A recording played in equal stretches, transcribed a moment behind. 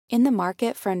In the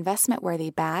market for investment-worthy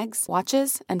bags,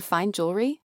 watches, and fine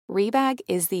jewelry, Rebag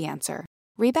is the answer.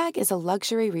 Rebag is a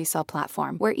luxury resale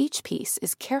platform where each piece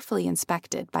is carefully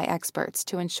inspected by experts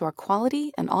to ensure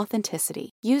quality and authenticity.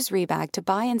 Use Rebag to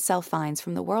buy and sell finds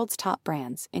from the world's top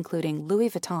brands, including Louis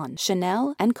Vuitton,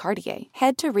 Chanel, and Cartier.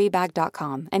 Head to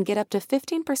Rebag.com and get up to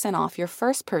 15% off your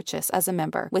first purchase as a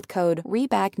member with code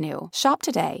REBAGNEW. Shop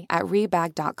today at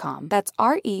Rebag.com. That's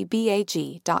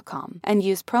REBAG.com. And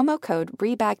use promo code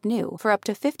REBAGNEW for up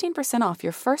to 15% off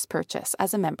your first purchase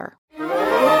as a member.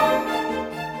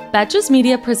 Betches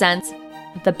Media presents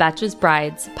the Betches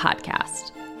Brides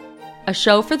podcast, a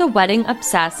show for the wedding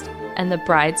obsessed and the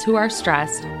brides who are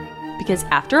stressed, because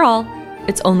after all,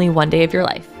 it's only one day of your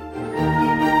life.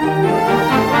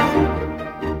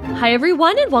 Hi,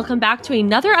 everyone, and welcome back to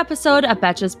another episode of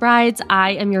Betches Brides.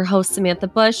 I am your host, Samantha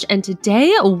Bush, and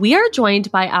today we are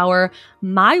joined by our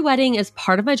My Wedding is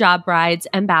Part of My Job Brides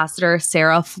ambassador,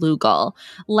 Sarah Flugel.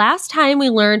 Last time we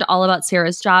learned all about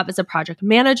Sarah's job as a project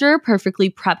manager,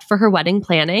 perfectly prepped for her wedding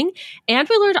planning, and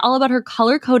we learned all about her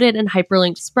color-coded and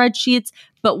hyperlinked spreadsheets,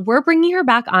 but we're bringing her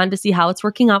back on to see how it's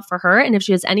working out for her and if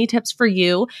she has any tips for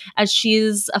you as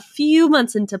she's a few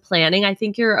months into planning. I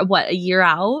think you're, a year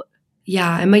out? Yeah,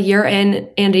 I'm a year in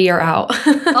and a year out.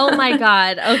 Oh my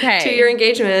God. Okay. 2-year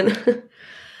engagement.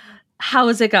 How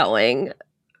is it going?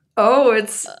 Oh,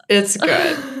 it's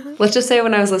good. Let's just say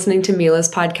when I was listening to Mila's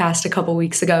podcast a couple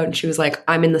weeks ago and she was like,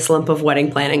 I'm in the slump of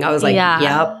wedding planning. I was like,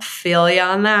 Yep, feel you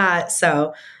on that.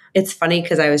 So it's funny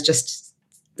because I was just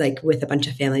like with a bunch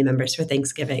of family members for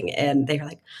Thanksgiving and they were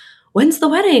like, when's the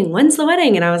wedding? When's the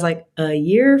wedding? And I was like, a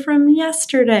year from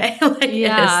yesterday.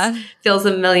 It feels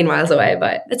a million miles away,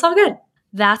 but it's all good.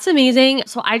 That's amazing.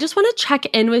 So I just want to check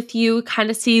in with you, kind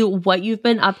of see what you've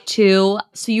been up to.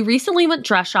 So you recently went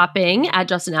dress shopping at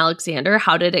Justin Alexander.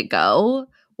 How did it go?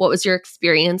 What was your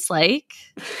experience like?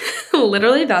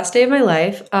 Literally best day of my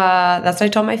life. That's what I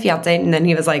told my fiance. And then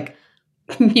he was like,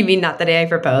 you mean not the day I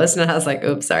proposed? And I was like,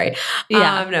 oops, sorry.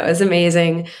 Yeah. No, it was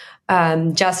amazing.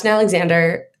 Justin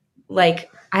Alexander,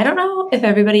 like, I don't know if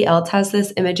everybody else has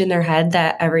this image in their head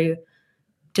that every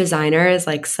designer is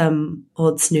like some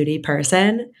old snooty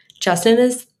person. Justin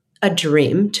is a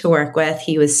dream to work with.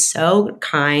 He was so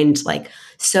kind, like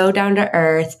so down to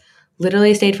earth,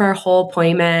 literally stayed for our whole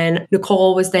appointment.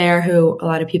 Nicole was there, who a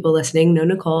lot of people listening know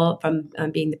Nicole from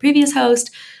being the previous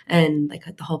host, and like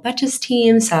the whole Betches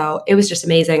team. So it was just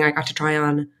amazing. I got to try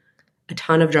on a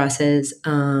ton of dresses,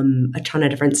 a ton of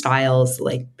different styles,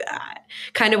 like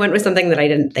kind of went with something that I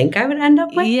didn't think I would end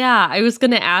up with. Yeah, I was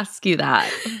going to ask you that.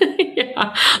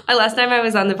 Yeah. Last time I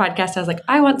was on the podcast, I was like,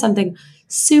 I want something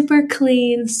super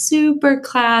clean, super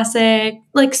classic,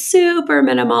 like super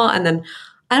minimal. And then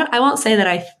I won't say that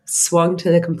I swung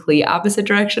to the complete opposite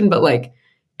direction, but like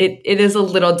it is a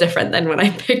little different than what I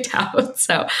picked out.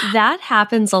 So that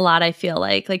happens a lot, I feel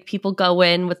like. Like people go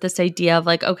in with this idea of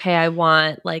like, okay, I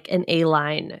want like an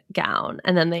A-line gown.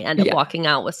 And then they end up walking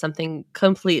out with something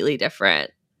completely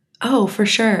different. Oh, for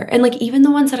sure. And like even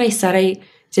the ones that I said I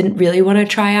didn't really want to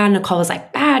try on, Nicole was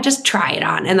like, just try it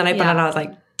on. And then I put it on, I was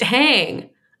like,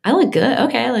 dang, I look good.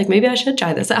 Okay, like maybe I should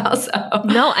try this out. So.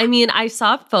 No, I mean, I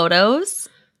saw photos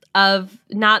of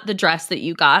not the dress that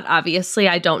you got. Obviously,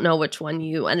 I don't know which one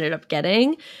you ended up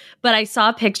getting, but I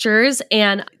saw pictures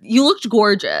and you looked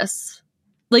gorgeous.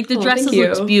 Like the dresses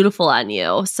looked beautiful on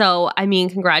you. So, I mean,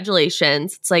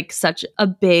 congratulations. It's like such a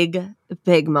big,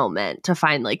 big moment to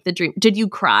find like the dream. Did you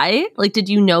cry? Like, did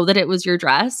you know that it was your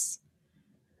dress?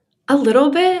 A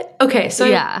little bit. Okay, so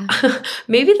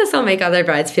maybe this will make other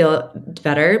brides feel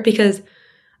better because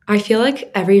I feel like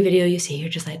every video you see, you're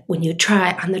just like, when you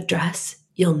try on the dress,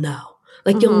 you'll know.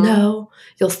 Like you'll know,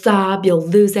 you'll sob, you'll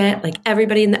lose it. Like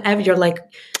everybody you're like,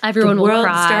 everyone the will world,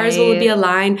 cry. Stars will be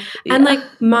aligned. Yeah. And like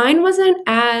mine wasn't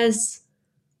as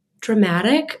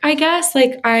dramatic, I guess.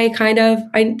 Like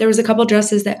there was a couple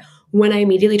dresses that when I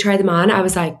immediately tried them on, I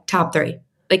was like top 3.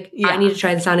 Like I need to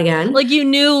try this on again. Like you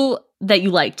knew that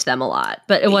you liked them a lot,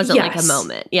 but it wasn't like a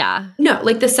moment. Yeah. No,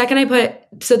 like the second I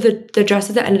the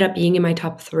dresses that ended up being in my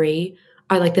top 3,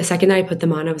 I like the second that I put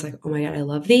them on, I was like, oh my God, I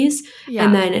love these. Yeah.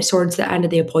 And then towards the end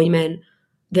of the appointment,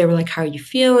 they were like, how are you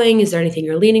feeling? Is there anything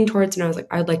you're leaning towards? And I was like,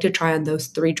 I'd like to try on those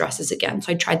 3 dresses again.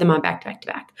 So I tried them on back to back to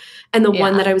back. And the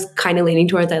one that I was kind of leaning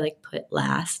towards, I like put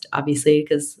last, obviously,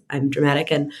 because I'm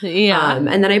dramatic. And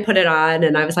and then I put it on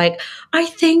and I was like, I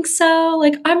think so.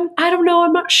 Like, I don't know.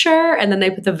 I'm not sure. And then they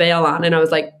put the veil on and I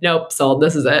was like, nope, sold.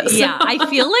 This is it. Yeah. I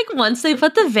feel like once they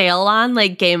put the veil on,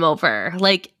 like game over.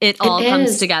 Like it all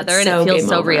comes together and it feels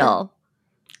so real.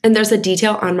 And there's a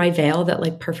detail on my veil that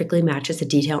like perfectly matches the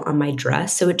detail on my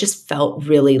dress. So it just felt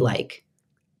really like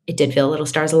it did feel a little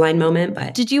stars aligned moment.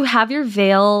 But Did you have your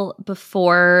veil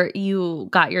before you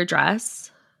got your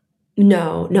dress?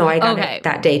 no, I got it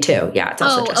that day too. Yeah, it's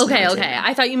also just okay.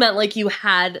 I thought you meant like you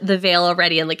had the veil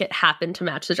already and like it happened to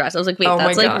match the dress. I was like, wait,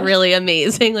 that's like really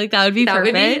amazing. Like that would be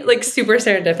perfect. That would be like super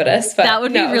serendipitous. But that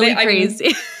would be really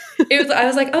crazy. I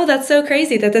was like, oh, that's so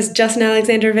crazy that this Justin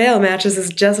Alexander veil matches this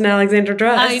Justin Alexander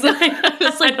dress. I was like,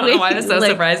 I don't know why I was so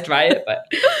surprised by it, but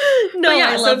no,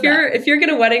 yeah. So if you're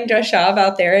gonna wedding dress shop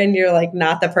out there and you're like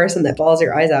not the person that bawls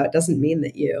your eyes out, it doesn't mean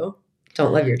that you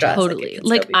don't love your dress. Totally.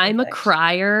 Like I'm a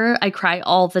crier. I cry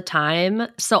all the time.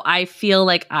 So I feel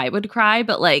like I would cry,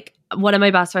 but like one of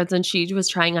my best friends when she was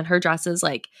trying on her dresses,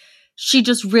 like she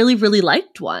just really, really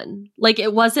liked one. Like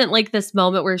it wasn't like this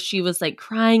moment where she was like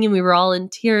crying and we were all in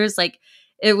tears. Like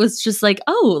it was just like,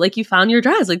 oh, like you found your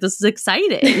dress. Like this is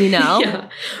exciting, you know? Yeah.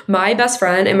 My best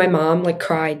friend and my mom like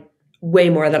cried way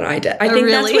more than I did. I think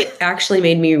that's what actually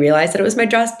made me realize that it was my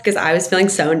dress because I was feeling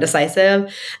so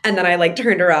indecisive. And then I like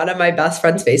turned around and my best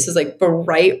friend's face was like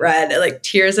bright red and like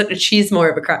tears. And she's more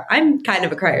of a crier. I'm kind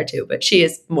of a crier too, but she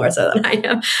is more so than I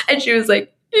am. And she was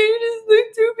like, you just look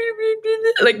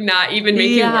so like not even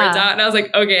making words out. And I was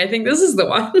like, okay, I think this is the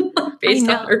one based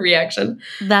on her reaction.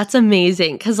 That's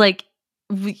amazing. Cause like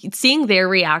seeing their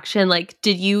reaction, like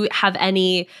did you have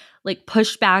any like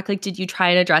pushback? Like did you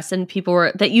try an dress and people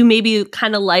were that you maybe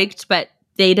kind of liked, but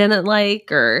they didn't like,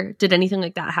 or did anything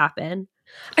like that happen?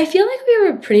 I feel like we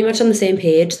were pretty much on the same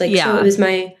page. Like, so it was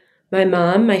my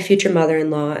mom, my future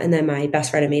mother-in-law, and then my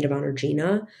best friend and maid of honor,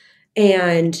 Gina.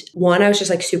 And I was just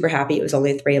like super happy. It was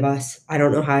only 3 of us. I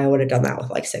don't know how I would have done that with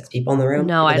like 6 people in the room.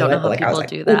 No, I don't know how people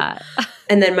do that.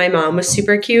 And then my mom was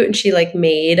super cute and she like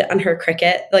made on her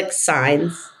Cricut like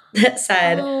signs that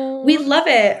said, we love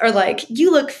it, or like,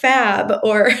 you look fab,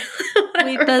 or whatever.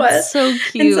 Wait, that's so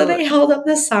cute. And so they held up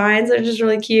the signs, which is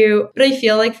really cute. But I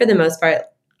feel like for the most part,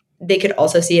 they could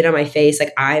also see it on my face.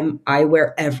 Like I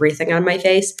wear everything on my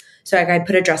face. So like I'd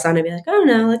put a dress on and be like, oh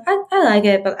no, like I like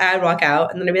it, but I'd walk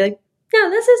out and then I'd be like, no,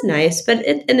 this is nice. But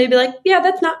and they'd be like, yeah,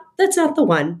 that's not the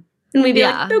one. And we'd be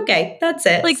like, okay, that's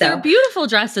it. Like they're beautiful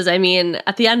dresses. I mean,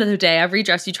 at the end of the day, every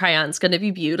dress you try on is going to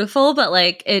be beautiful, but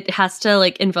like it has to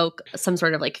like invoke some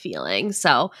sort of like feeling.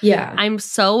 So yeah, I'm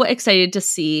so excited to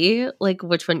see like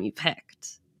which one you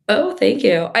picked. Oh, thank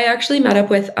you. I actually met up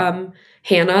with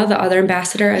Hannah, the other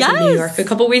ambassador, in New York a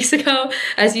couple weeks ago.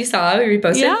 As you saw, we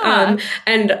reposted. Yeah.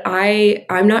 And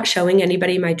I'm not showing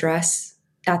anybody my dress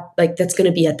that's going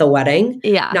to be at the wedding.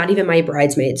 Yeah. Not even my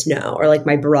bridesmaids know, or like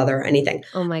my brother or anything.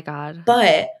 Oh my God.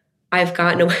 But I've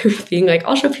gotten away with being like,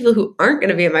 I'll show people who aren't going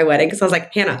to be at my wedding. Because I was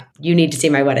like, Hannah, you need to see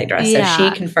my wedding dress. Yeah. So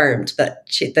she confirmed that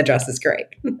the dress is great.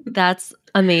 That's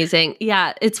amazing.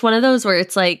 Yeah. It's one of those where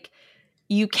it's like,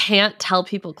 you can't tell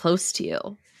people close to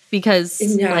you because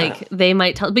like they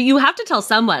might tell, but you have to tell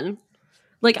someone.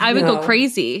 Like I would go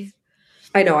crazy.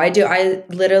 I know, I do. I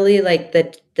literally like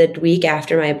the week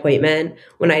after my appointment,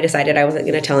 when I decided I wasn't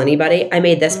going to tell anybody, I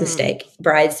made this mistake.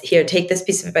 Brides, here, take this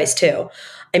piece of advice too.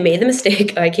 I made the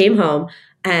mistake. I came home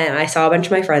and I saw a bunch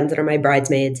of my friends that are my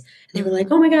bridesmaids. And they were like,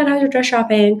 oh my God, how's your dress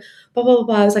shopping? Blah, blah, blah,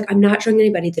 blah. I was like, I'm not showing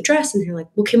anybody the dress. And they're like,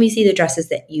 well, can we see the dresses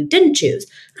that you didn't choose?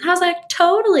 And I was like,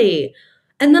 totally.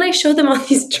 And then I showed them all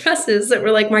these dresses that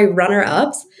were like my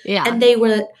runner-ups. Yeah. And they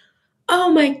were, oh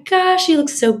my gosh, she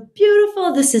looks so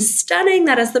beautiful. This is stunning.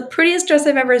 That is the prettiest dress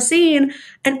I've ever seen.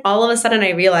 And all of a sudden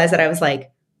I realized that I was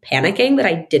like panicking that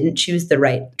I didn't choose the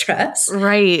right dress.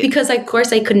 Right. Because of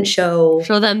course I couldn't show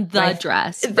them the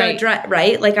dress.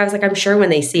 Right. Like I was like, I'm sure when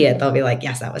they see it, they'll be like,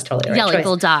 yes, that was totally the right choice. Yeah, like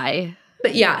they'll die.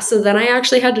 But yeah, so then I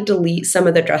actually had to delete some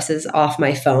of the dresses off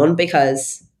my phone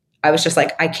because I was just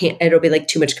like, I can't, it'll be like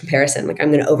too much comparison. Like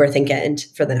I'm going to overthink it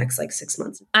for the next like 6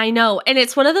 months. I know. And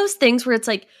it's one of those things where it's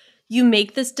like, you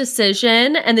make this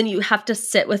decision and then you have to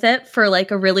sit with it for like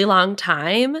a really long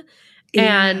time.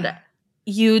 Yeah. And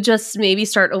you just maybe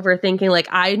start overthinking. Like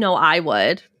I know I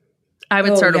would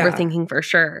start overthinking for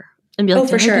sure. And be like,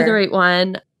 did I do the right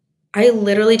one? I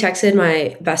literally texted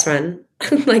my best friend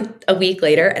like a week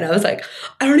later and I was like,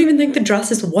 I don't even think the dress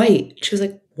is white. She was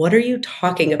like, what are you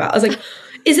talking about? I was like,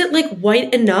 is it like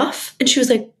white enough? And she was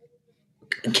like,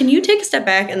 can you take a step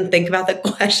back and think about the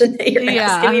question that you're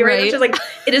asking me right now? She's like,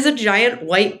 it is a giant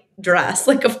white dress.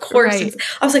 Like, of course.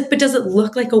 I was like, but does it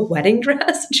look like a wedding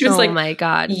dress? And she was like, oh my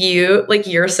God.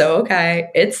 You're so okay.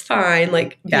 It's fine.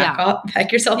 Like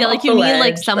back yourself off like you need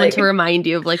like someone to remind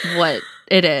you of like what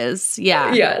it is.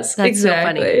 Yeah. Yes, that's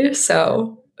exactly. So funny.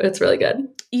 So it's really good.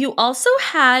 You also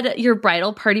had your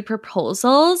bridal party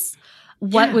proposals.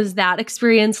 What was that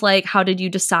experience like? How did you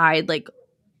decide like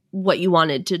what you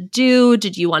wanted to do?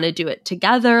 Did you want to do it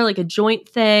together, like a joint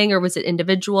thing, or was it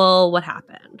individual? What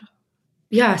happened?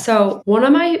 Yeah. So one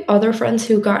of my other friends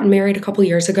who got married a couple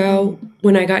years ago,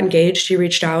 when I got engaged, she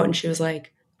reached out and she was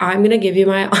like, I'm going to give you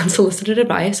my unsolicited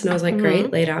advice. And I was like,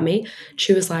 great, lay it on me.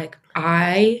 She was like,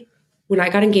 when I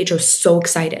got engaged, I was so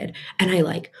excited. And I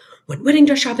like went wedding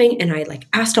dress shopping and I like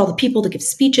asked all the people to give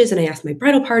speeches and I asked my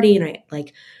bridal party and I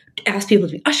like asked people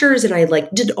to be ushers and I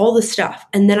like did all this stuff.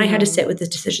 And then I had to sit with the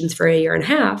decisions for a year and a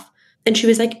half. And she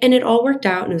was like, and it all worked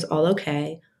out and it was all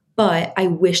okay. But I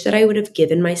wish that I would have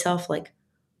given myself like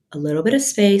a little bit of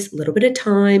space, a little bit of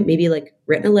time, maybe like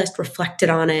written a list, reflected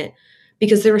on it.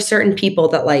 Because there were certain people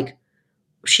that like,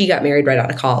 she got married right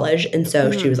out of college. And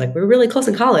so she was like, we were really close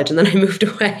in college. And then I moved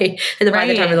away. And then by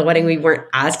the time of the wedding, we weren't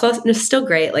as close. And it was still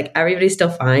great. Like everybody's still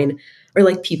fine. Or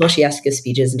like people she asked to give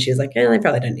speeches and she was like, I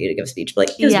probably didn't need to give a speech. But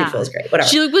like, it was beautiful. It was great. Whatever.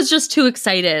 She was just too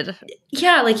excited.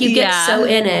 Yeah. Like you get so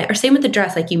in it. Or same with the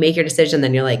dress. Like you make your decision.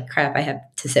 Then you're like, crap, I have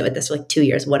to sit with this for like 2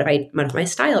 years. What if my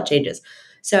style changes?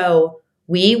 So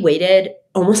we waited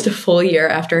almost a full year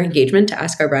after engagement to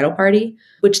ask our bridal party,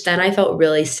 which then I felt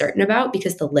really certain about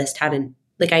because the list hadn't,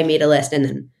 like I made a list and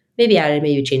then maybe added,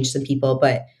 maybe changed some people,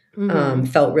 but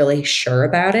felt really sure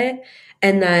about it.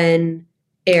 And then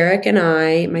Eric and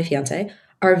I, my fiance,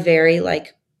 are very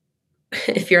like,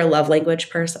 if you're a love language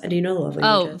person, do you know love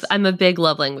languages? Oh, I'm a big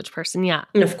love language person. Yeah.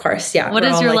 And of course. Yeah. What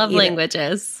is your love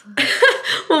languages?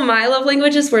 Well, my love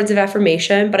language is words of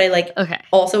affirmation, but I like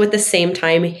also at the same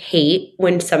time hate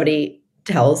when somebody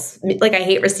tells me, like I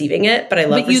hate receiving it, but I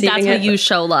love receiving it. That's how you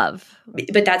show love.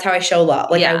 But that's how I show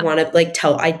love. Like I want to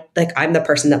like I'm the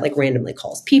person that like randomly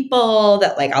calls people,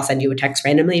 that like I'll send you a text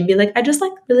randomly and be like, I just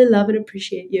like really love and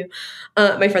appreciate you.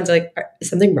 My friends are like, is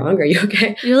something wrong? Are you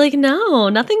okay? You're like, no,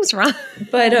 nothing's wrong.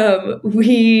 But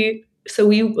we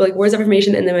like words of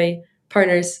affirmation, and then my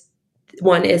partner's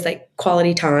one is like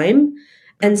quality time.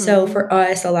 And so for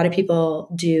us, a lot of people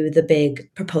do the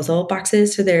big proposal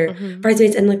boxes for their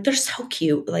bridesmaids, and like they're so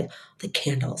cute, like the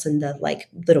candles and the like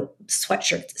little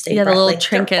sweatshirts that say the little like,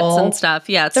 trinkets and stuff.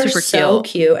 Yeah, it's super cute. They're so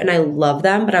cute, and I love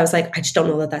them. But I was like, I just don't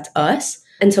know that that's us.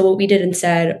 And so what we did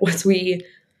instead was we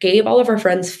gave all of our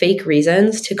friends fake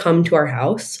reasons to come to our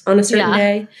house on a certain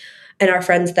day. And our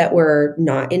friends that were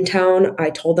not in town,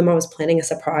 I told them I was planning a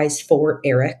surprise for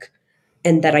Eric,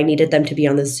 and that I needed them to be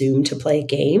on the Zoom to play a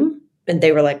game. And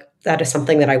they were like, that is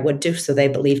something that I would do. So they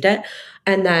believed it.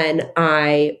 And then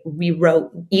we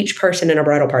wrote each person in a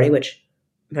bridal party, which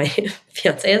my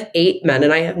fiance has 8 men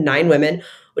and I have 9 women,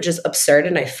 which is absurd.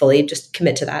 And I fully just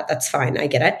commit to that. That's fine. I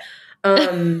get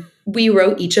it. We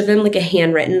wrote each of them like a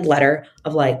handwritten letter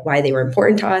of like why they were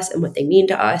important to us and what they mean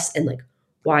to us and like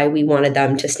why we wanted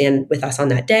them to stand with us on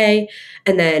that day.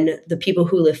 And then the people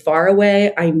who live far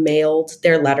away, I mailed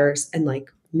their letters and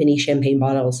like mini champagne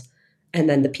bottles. And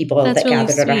then the people that really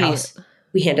gathered at our house,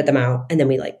 we handed them out and then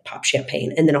we like popped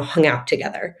champagne and then all hung out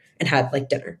together and had like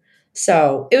dinner.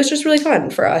 So it was just really fun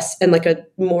for us and like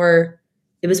it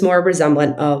was more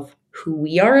resemblant of who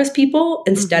we are as people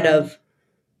instead of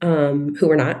who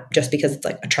we're not, just because it's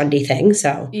like a trendy thing.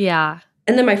 So yeah.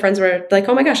 And then my friends were like,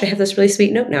 oh my gosh, I have this really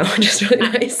sweet note now, which is really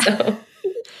nice. So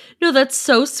no, that's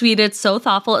so sweet. It's so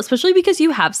thoughtful, especially because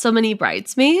you have so many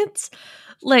bridesmaids.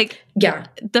 Like, yeah,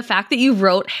 the fact that you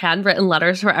wrote handwritten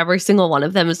letters for every single one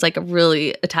of them is like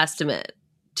really a testament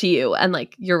to you and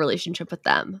like your relationship with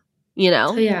them, you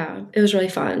know? So yeah, it was really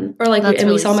fun. Or like,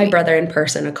 we saw my brother in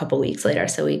person a couple weeks later.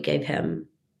 So we gave him,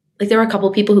 like there were a couple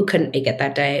people who couldn't make it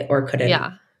that day or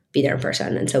couldn't be there in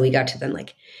person. And so we got to then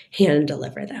like hand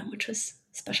deliver them, which was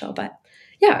special. But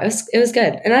yeah, it was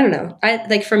good. And I don't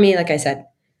know. For me, like I said,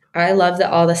 I love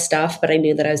all the stuff, but I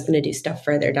knew that I was going to do stuff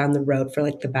further down the road for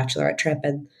like the bachelorette trip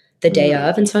and the day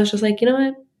of. And so I was just like, you know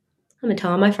what? I'm going to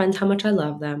tell all my friends how much I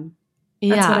love them.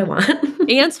 That's what I want.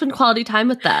 And spend quality time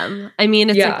with them. I mean,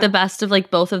 it's like the best of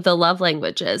like both of the love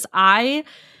languages. I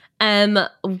am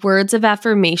words of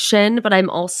affirmation, but I'm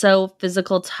also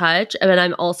physical touch. And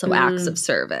I'm also acts of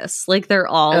service. Like they're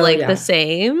all the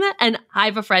same. And I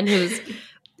have a friend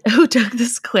who took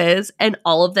this quiz and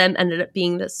all of them ended up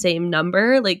being the same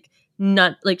number. Like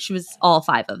not like she was all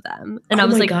 5 of them. And I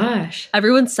was like, gosh,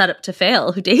 everyone's set up to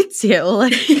fail who dates you.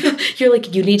 Like you're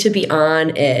like, you need to be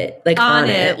on it. Like on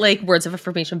it. Like words of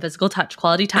affirmation, physical touch,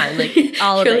 quality time, like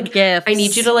all of it, like, gifts. I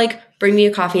need you to like bring me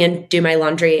a coffee and do my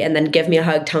laundry and then give me a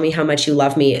hug, tell me how much you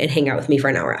love me and hang out with me for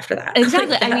an hour after that.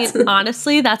 Exactly. Like, I mean,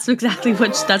 honestly, that's exactly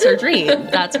that's her dream.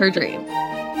 That's her dream.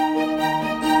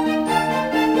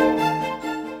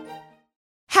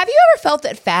 Have you ever felt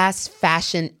that fast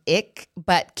fashion ick,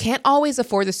 but can't always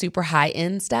afford the super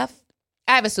high-end stuff?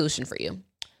 I have a solution for you.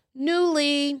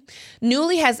 Nuuly.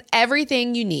 Nuuly has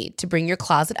everything you need to bring your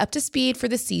closet up to speed for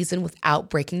the season without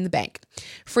breaking the bank.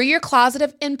 Free your closet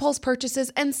of impulse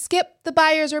purchases and skip the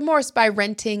buyer's remorse by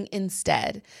renting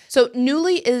instead. So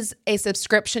Nuuly is a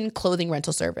subscription clothing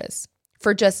rental service.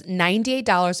 For just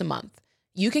 $98 a month,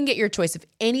 you can get your choice of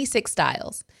any 6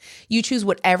 styles. You choose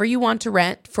whatever you want to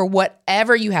rent for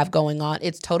whatever you have going on.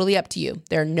 It's totally up to you.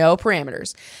 There are no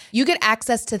parameters. You get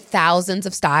access to thousands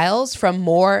of styles from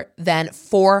more than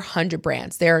 400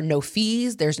 brands. There are no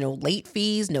fees. There's no late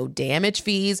fees, no damage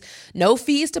fees, no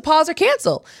fees to pause or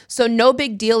cancel. So no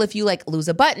big deal if you lose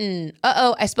a button.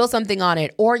 I spilled something on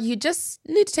it, or you just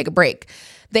need to take a break.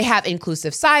 They have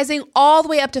inclusive sizing all the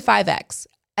way up to 5X,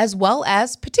 as well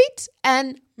as petite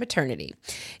and maternity.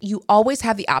 You always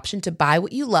have the option to buy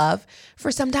what you love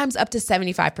for sometimes up to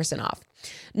 75% off.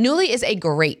 Nuuly is a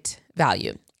great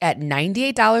value at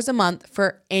 $98 a month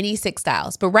for any 6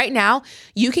 styles. But right now,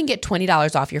 you can get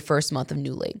 $20 off your first month of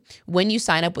Nuuly when you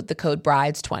sign up with the code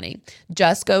BRIDES20.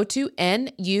 Just go to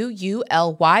NUULY.com.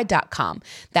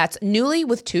 That's Nuuly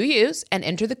with 2 U's and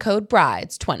enter the code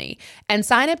BRIDES20 and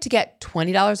sign up to get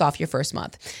 $20 off your first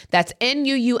month. That's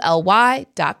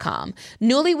NUULY.com.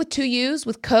 Nuuly with 2 U's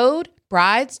with code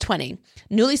BRIDES20.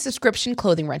 Nuuly subscription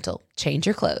clothing rental. Change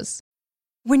your clothes.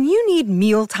 When you need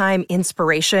mealtime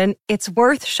inspiration, it's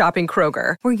worth shopping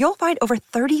Kroger, where you'll find over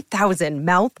 30,000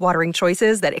 mouth-watering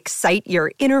choices that excite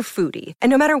your inner foodie. And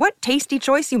no matter what tasty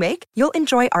choice you make, you'll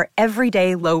enjoy our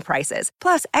everyday low prices,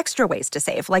 plus extra ways to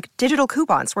save, like digital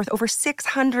coupons worth over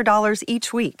 $600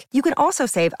 each week. You can also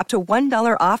save up to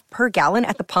 $1 off per gallon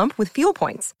at the pump with fuel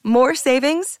points. More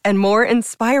savings and more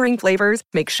inspiring flavors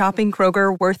make shopping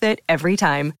Kroger worth it every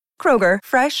time. Kroger,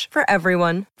 fresh for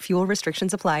everyone. Fuel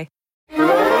restrictions apply.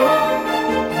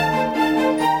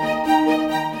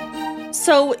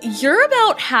 So you're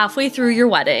about halfway through your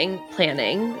wedding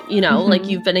planning,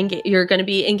 you've been you're going to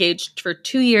be engaged for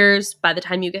 2 years by the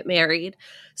time you get married.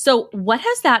 So what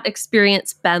has that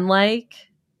experience been like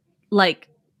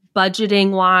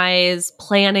budgeting wise,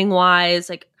 planning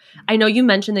wise? I know you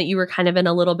mentioned that you were kind of in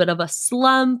a little bit of a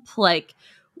slump.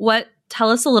 Tell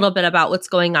us a little bit about what's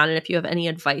going on and if you have any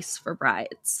advice for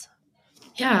brides.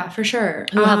 Yeah, for sure.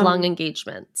 Who have long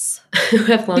engagements.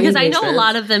 Because I know a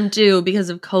lot of them do because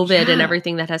of COVID and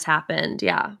everything that has happened.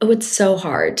 Yeah. Oh, it's so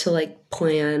hard to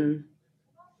plan.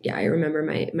 Yeah, I remember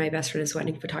my best friend is a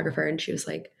wedding photographer, and she was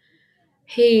like,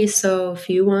 hey, so if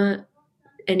you want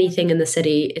anything in the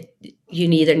city,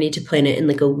 you either need to plan it in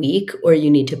a week or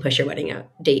you need to push your wedding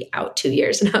date out 2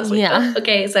 years. And I was like, oh,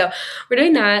 okay, so we're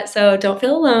doing that. So don't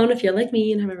feel alone if you're like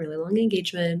me and have a really long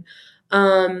engagement.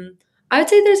 I would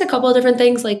say there's a couple of different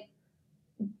things,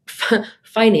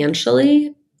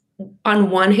 financially. On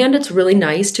one hand, it's really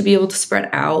nice to be able to spread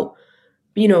out,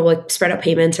 spread out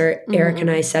payments, or Eric and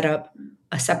I set up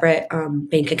a separate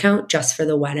bank account just for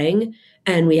the wedding.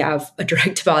 And we have a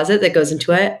direct deposit that goes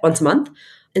into it once a month.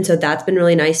 And so that's been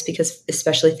really nice because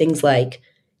especially things like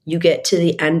you get to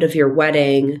the end of your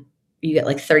wedding, you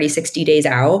get 30, 60 days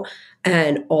out,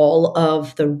 and all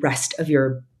of the rest of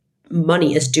your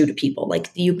money is due to people.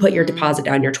 You put your deposit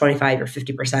down, your 25 or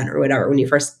 50% or whatever when you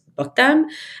first book them.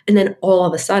 And then all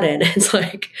of a sudden it's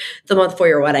the month before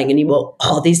your wedding and you owe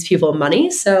all these people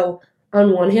money. So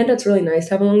on one hand, it's really nice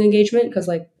to have a long engagement because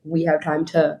we have time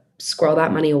to squirrel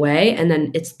that money away. And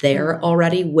then it's there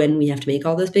already when we have to make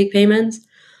all those big payments.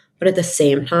 But at the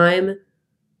same time,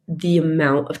 the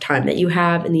amount of time that you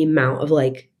have and the amount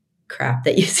of crap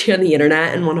that you see on the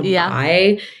internet and want to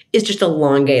buy is just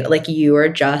elongated. You are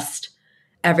just,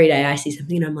 every day I see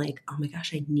something and I'm like, oh my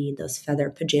gosh, I need those feather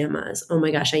pajamas. Oh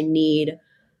my gosh, I need,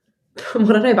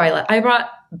 what did I buy? I brought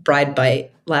Bride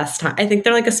Bite last time. I think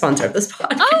they're a sponsor of this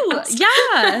podcast. Oh,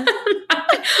 yeah.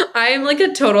 I'm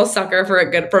a total sucker for a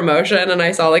good promotion, and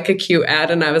I saw a cute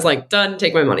ad and I was like, done,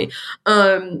 take my money.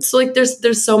 So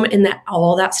there's so much, and that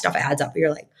all that stuff adds up.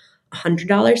 You're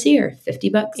 $100 here,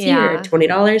 $50 here,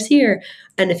 $20 here.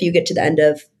 And if you get to the end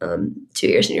of 2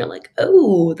 years and you're like,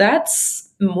 oh, that's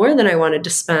more than I wanted to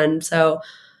spend. So,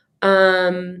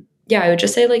 I would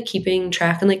just say keeping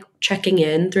track and checking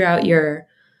in throughout your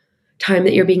time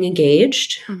that you're being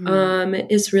engaged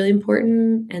is really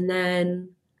important. And then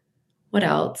what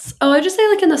else? Oh, I would just say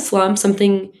in the slump,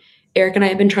 something Eric and I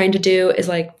have been trying to do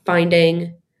is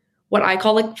finding what I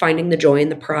call finding the joy in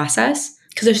the process.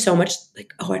 Because there's so much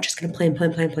I'm just going to plan.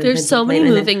 There's so many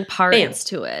moving parts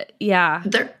to it. Yeah.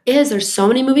 There is. There's so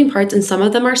many moving parts, and some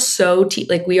of them are so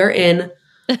we are in,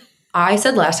 I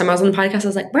said last time I was on the podcast, I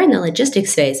was we're in the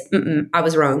logistics phase. I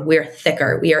was wrong. We are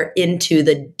thicker. We are into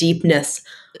the deepness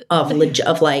of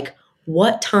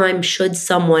what time should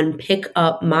someone pick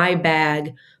up my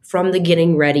bag from the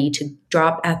getting ready to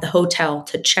drop at the hotel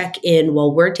to check in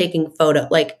while we're taking photo?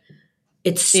 Like,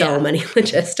 it's so many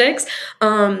logistics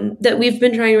that we've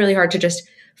been trying really hard to just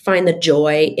find the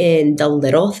joy in the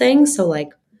little things. So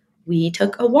like we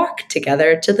took a walk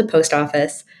together to the post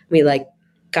office. We like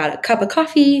got a cup of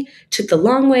coffee, took the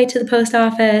long way to the post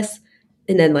office,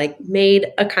 and then like made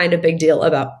a kind of big deal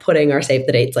about putting our save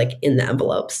the dates like in the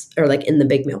envelopes or like in the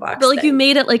big mailbox. But like thing. you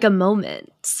made it like a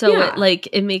moment. So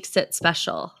it makes it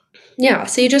special. Yeah.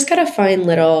 So you just got to find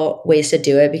little ways to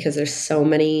do it because there's so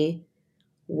many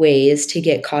ways to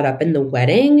get caught up in the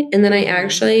wedding. And then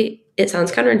it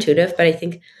sounds counterintuitive, but I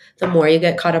think the more you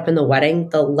get caught up in the wedding,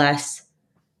 the less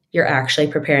you're actually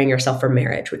preparing yourself for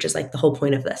marriage, which is like the whole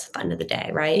point of this at the end of the day,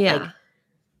 right? Yeah. Like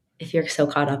if you're so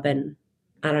caught up in,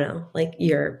 I don't know, like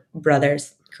your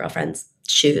brother's girlfriend's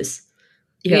shoes.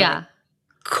 Like,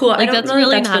 cool. Like that's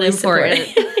really not important.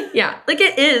 Yeah. Like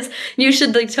it is. You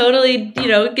should like totally,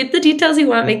 get the details you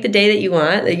want, make the day that you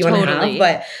want to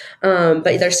have. But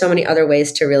there's so many other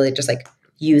ways to really just like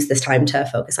use this time to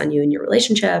focus on you and your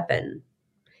relationship and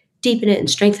deepen it and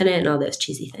strengthen it and all those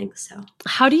cheesy things. So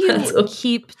how do you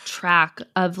keep track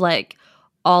of like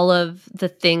all of the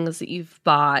things that you've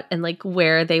bought and like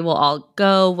where they will all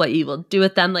go, what you will do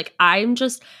with them? Like I'm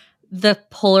just the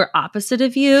polar opposite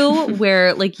of you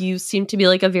where like you seem to be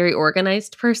like a very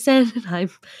organized person and I'm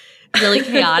really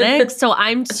chaotic. So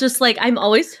I'm just like, I'm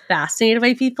always fascinated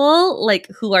by people like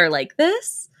who are like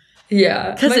this.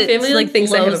 Yeah. Because my family like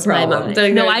thinks I have a problem.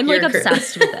 No, I'm like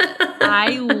obsessed with it.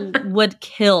 I would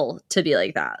kill to be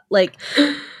like that. Like,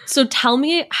 so tell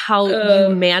me how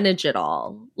you manage it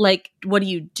all. Like, what do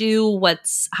you do?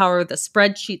 How are the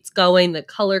spreadsheets going? The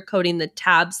color coding, the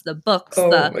tabs, the books.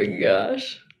 My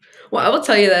gosh. Well, I will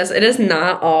tell you this. It is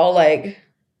not all like,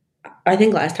 I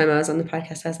think last time I was on the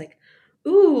podcast, I was like,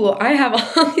 ooh, I have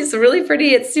all these really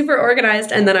pretty, it's super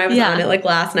organized. And then I was on it like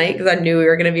last night because I knew we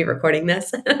were going to be recording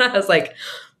this. And I was like,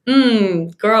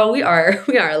 girl, we are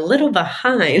a little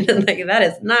behind. And like, that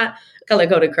is not color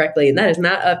coded correctly. And that is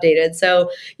not updated. So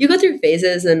you go through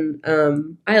phases. And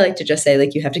I like to just say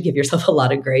like, you have to give yourself a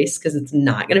lot of grace because it's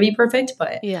not going to be perfect.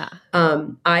 But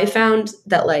I found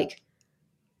that like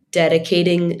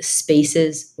dedicating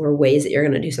spaces or ways that you're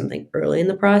going to do something early in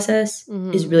the process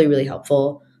is really, really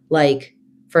helpful. Like,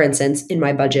 for instance, in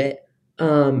my budget,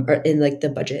 or in like the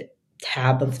budget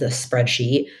tab of the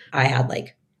spreadsheet, I had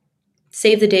like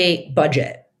save the date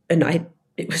budget. And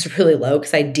it was really low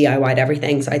because I DIY'd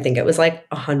everything. So I think it was like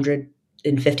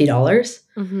 $150.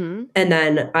 And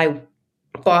then I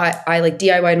like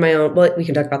DIY'd my own, well, we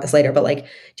can talk about this later, but like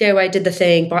DIY did the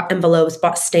thing, bought envelopes,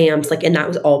 bought stamps, like, and that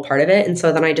was all part of it. And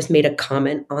so then I just made a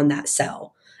comment on that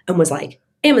cell and was like,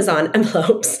 Amazon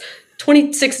envelopes,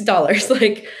 $26,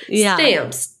 like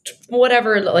stamps,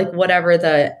 whatever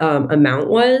the amount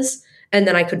was. And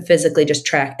then I could physically just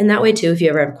track. And that way too, if you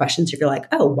ever have questions, if you're like,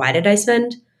 oh, why did I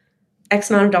spend X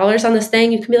amount of dollars on this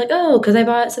thing? You can be like, oh, because I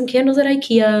bought some candles at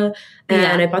IKEA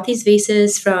and I bought these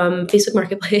vases from Facebook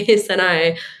Marketplace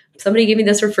and somebody gave me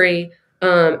this for free.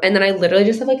 And then I literally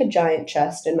just have like a giant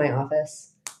chest in my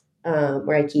office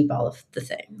where I keep all of the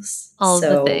things.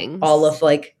 All of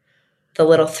like the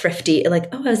little thrifty, like,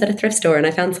 oh, I was at a thrift store and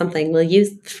I found something we'll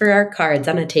use for our cards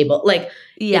on a table. Like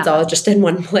it's all just in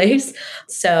one place.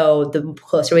 So the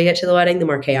closer we get to the wedding, the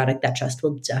more chaotic that chest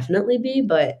will definitely be.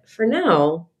 But for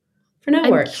now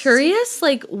I'm works. Curious,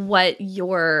 like what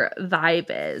your vibe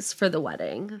is for the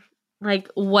wedding. Like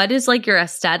what is like your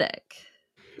aesthetic?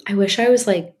 I wish I was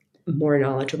like more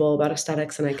knowledgeable about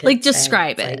aesthetics and I could like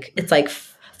describe it. Like, it's like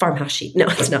farmhouse chic. No,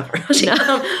 it's not farmhouse chic.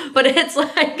 But it's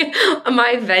like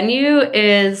my venue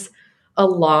is a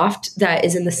loft that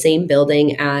is in the same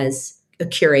building as a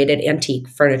curated antique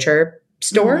furniture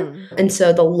store. And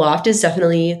so the loft is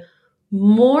definitely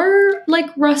more like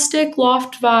rustic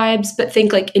loft vibes, but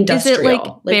think like industrial. Is it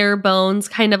like bare bones,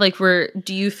 kind of like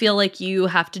do you feel like you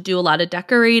have to do a lot of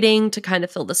decorating to kind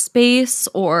of fill the space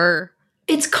or?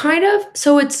 It's kind of,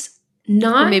 so it's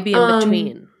not. Or maybe in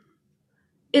between.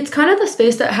 It's kind of the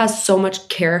space that has so much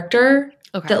character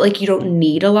that like you don't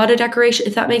need a lot of decoration,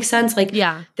 if that makes sense. Like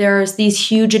there's these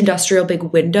huge industrial big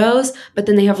windows, but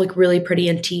then they have like really pretty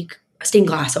antique stained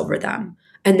glass over them.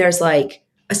 And there's like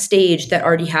a stage that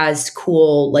already has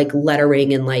cool like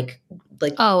lettering and like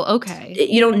oh, okay.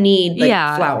 You don't need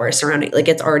like flowers surrounding, like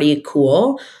it's already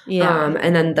cool.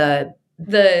 And then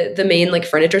the main like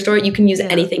furniture store, you can use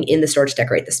anything in the store to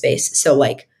decorate the space. So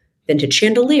like vintage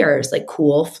chandeliers, like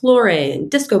cool flooring,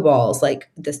 disco balls, like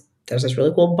this. There's this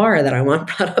really cool bar that I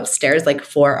want brought upstairs, like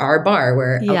for our bar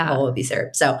where alcohol will be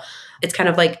served. So it's kind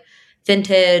of like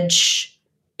vintage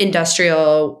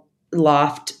industrial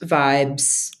loft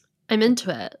vibes. I'm into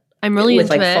it. I'm really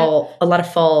with into like it. a lot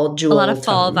of fall jewel, a lot of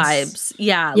fall tones. vibes.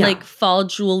 Yeah, Yeah. like fall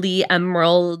jewelry,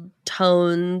 emerald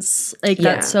tones. Like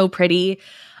that's so pretty.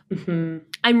 Mm-hmm.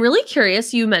 I'm really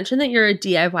curious. You mentioned that you're a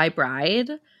DIY bride.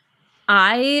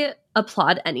 I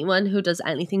applaud anyone who does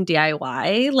anything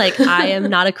DIY. Like I am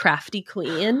not a crafty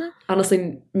queen.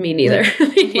 Honestly, me neither.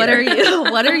 What are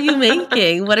you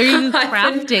making? What are you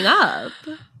crafting up?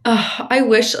 I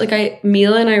wish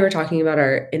Mila and I were talking about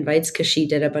our invites because she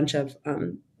did a bunch of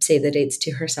save the dates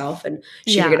to herself and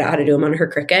she figured out how to do them on her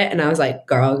Cricut. And I was like,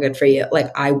 girl, good for you.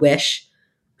 Like, I wish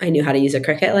I knew how to use a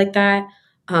Cricut like that.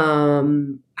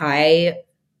 I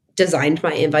designed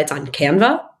my invites on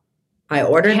Canva. I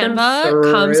ordered them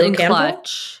through comes in Canva.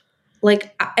 clutch.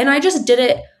 And I just did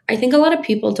it. I think a lot of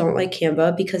people don't like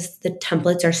Canva because the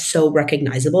templates are so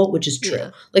recognizable, which is true.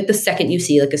 Yeah. Like the second you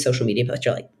see like a social media post,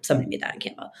 you're like, somebody made that on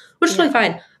Canva, which is totally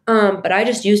fine. But I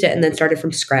just used it and then started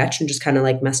from scratch and just kind of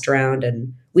like messed around.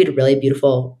 And we had a really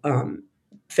beautiful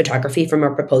photography from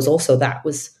our proposal. So that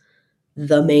was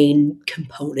the main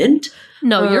component.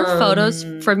 No, your photos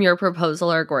from your proposal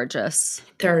are gorgeous.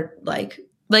 They're like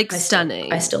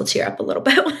stunning. I still tear up a little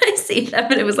bit when I see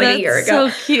them, and it was like a year ago.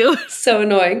 So cute. So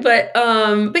annoying. But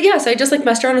yeah, so I just like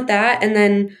messed around with that, and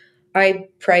then I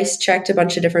price checked a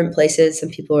bunch of different places. Some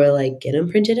people were like, get them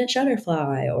printed at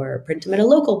Shutterfly or print them at a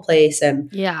local place.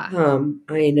 And yeah,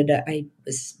 I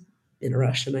was in a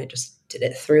rush and I just did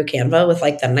it through Canva with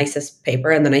like the nicest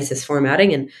paper and the nicest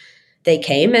formatting, and they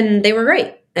came and they were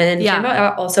great. And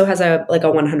Canva also has a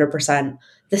 100%.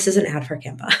 This is an ad for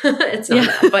Canva. It's not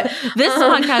that, but this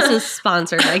podcast is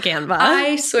sponsored by Canva.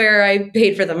 I swear I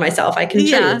paid for them myself. I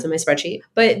contributed to my spreadsheet.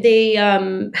 But they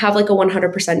have like a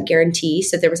 100% guarantee.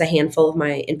 So there was a handful of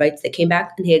my invites that came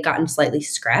back and they had gotten slightly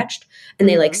scratched. And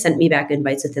they like sent me back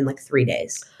invites within like 3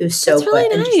 days. It was so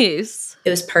quick. Really nice. It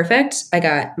was perfect. I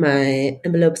got my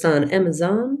envelopes on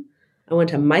Amazon. I went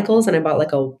to Michael's and I bought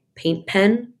like a paint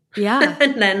pen. Yeah.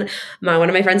 And then one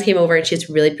of my friends came over and she has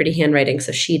really pretty handwriting.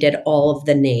 So she did all of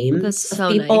the names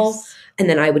of people. Nice. And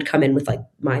then I would come in with like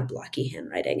my blocky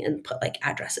handwriting and put like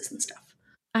addresses and stuff.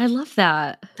 I love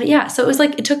that. But yeah. So it was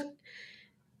like,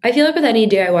 I feel like with any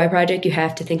DIY project, you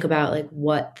have to think about like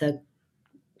what the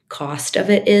cost of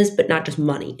it is, but not just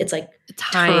money. It's like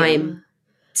time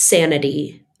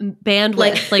sanity,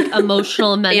 bandwidth, like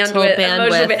emotional, mental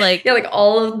bandwidth. Like, yeah, like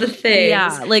all of the things.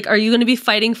 Yeah. Like, are you going to be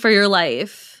fighting for your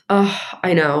life? Oh,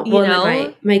 I know.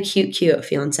 Well, my cute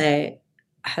fiance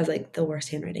has like the worst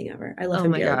handwriting ever. I love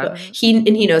him dearly, but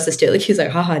he knows this too. Like he's like,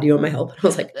 haha, do you want my help? And I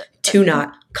was like, do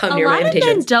not come near my invitations. A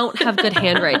lot of men don't have good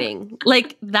handwriting.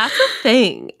 Like that's a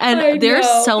thing. And there's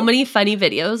so many funny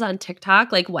videos on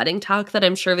TikTok, like Wedding Talk, that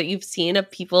I'm sure that you've seen of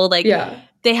people like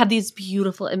they have these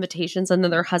beautiful invitations and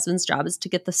then their husband's job is to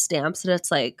get the stamps and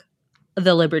it's like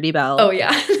the Liberty Bell. Oh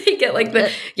yeah. They get like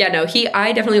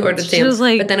I definitely ordered stamps.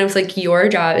 But then I was like, your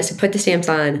job is to put the stamps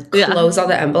on, close all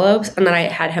the envelopes, and then I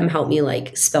had him help me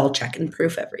like spell check and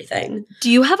proof everything.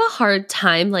 Do you have a hard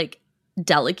time like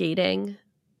delegating?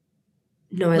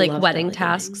 No, I like love wedding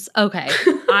delegating. tasks. Okay.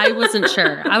 I wasn't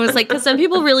sure. I was like, because some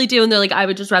people really do, and they're like, I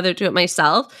would just rather do it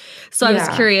myself. So I was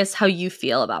curious how you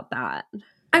feel about that.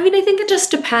 I mean, I think it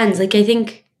just depends. Like, I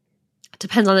think it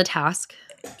depends on the task.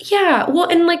 Yeah. Well,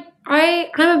 and like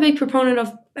I'm a big proponent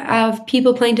of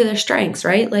people playing to their strengths,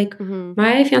 right? Like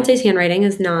my fiance's handwriting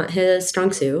is not his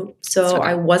strong suit. So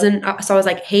I was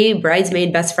like, hey,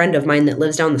 bridesmaid best friend of mine that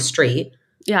lives down the street.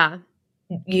 Yeah.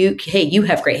 You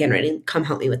have great handwriting. Come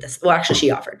help me with this. Well, actually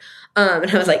she offered. And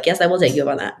I was like, yes, I will take you up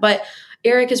on that. But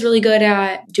Eric is really good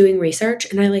at doing research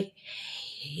and I like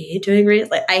hate doing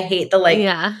research. Like I hate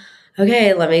the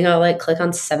okay, let me go like click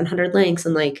on 700 links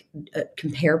and like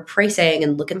compare pricing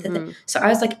and look at the thing. So I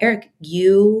was like, Eric,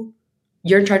 you're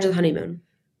in charge of the honeymoon.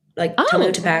 Like, tell me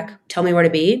what to pack. Tell me where to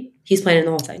be. He's planning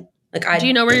the whole thing. Like, do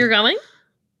you know where you're going?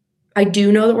 I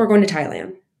do know that we're going to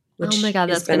Thailand. Which oh my God,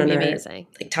 that's going to be amazing.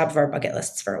 Like top of our bucket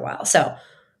lists for a while. So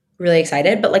really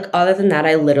excited. But like, other than that,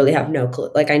 I literally have no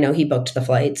clue. Like, I know he booked the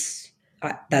flights.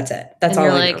 That's it. That's all I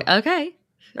know. You're like, okay,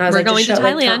 we're going to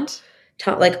Thailand.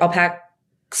 I'll pack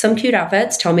some cute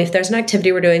outfits. Tell me if there's an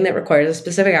activity we're doing that requires a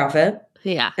specific outfit.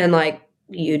 Yeah. And like,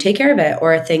 you take care of it.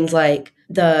 Or things like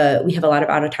we have a lot of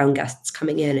out of town guests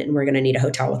coming in and we're going to need a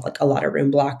hotel with like a lot of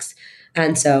room blocks.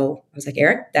 And so I was like,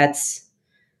 Eric, that's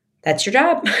your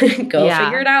job. Go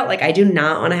figure it out. Like, I do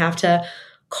not want to have to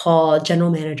call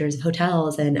general managers of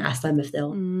hotels and ask them if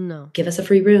they'll No. give us a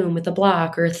free room with a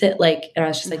block or a and I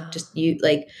was just No. like, just you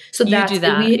like, so You that's do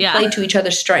that, we yeah. play to each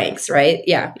other's strengths, right?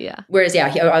 Yeah. Yeah. Whereas,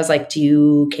 I was like, do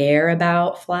you care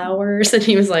about flowers? And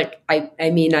he was like, I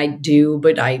mean, I do,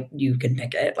 but you can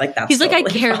pick it. Like that's He's like, I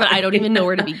totally care, but fine. I don't even know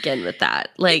where to begin with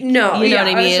that. Like, No, you know what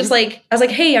I mean? was just like, I was like,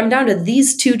 hey, I'm down to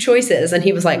these two choices. And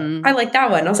he was like, Mhm. I like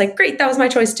that one. I was like, great, that was my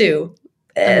choice too.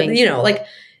 Amazing. You know, like,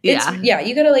 it's,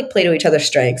 you got to like play to each other's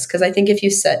strengths. Cause I think if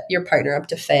you set your partner up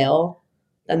to fail,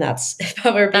 then that's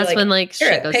when like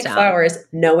shit goes pick down. flowers,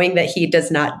 knowing that he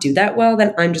does not do that well,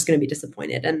 then I'm just going to be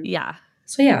disappointed. And Yeah.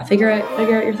 so figure out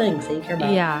your things that you care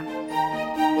about. Yeah.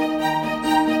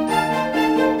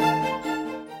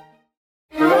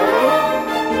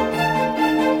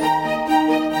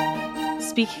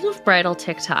 Speaking of bridal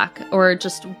TikTok or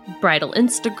just bridal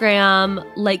Instagram,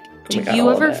 like, do God, you all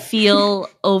of ever it. feel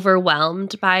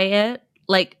overwhelmed by it?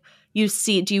 Like, do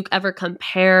you ever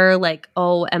compare, like,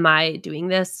 oh, am I doing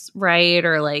this right?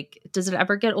 Or like, does it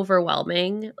ever get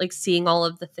overwhelming, like seeing all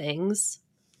of the things?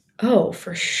 Oh,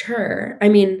 for sure. I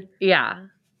mean, Yeah.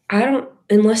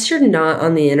 unless you're not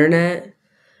on the internet,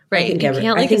 Right.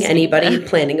 I think anybody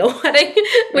planning a wedding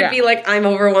would be like, I'm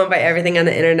overwhelmed by everything on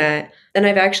the internet. And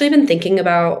I've actually been thinking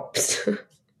about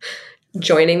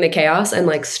joining the chaos and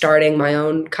like starting my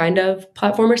own kind of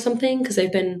platform or something, because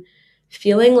I've been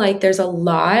feeling like there's a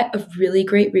lot of really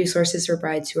great resources for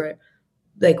brides who are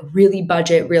like really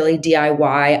budget, really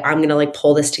DIY. I'm going to like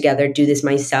pull this together, do this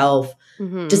myself,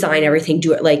 design everything,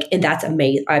 do it like, and that's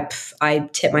amazing. I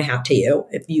tip my hat to you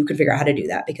if you could figure out how to do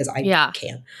that, because I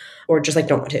can't, or just like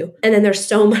don't want to. And then there's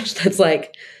so much that's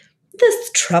like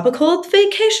this tropical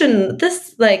vacation,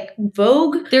 this like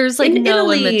Vogue. There's like in no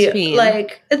Italy, in between.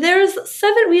 Like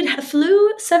we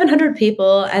flew 700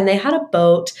 people and they had a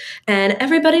boat and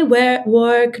everybody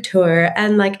wore couture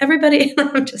and like everybody,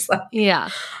 I'm just like, yeah.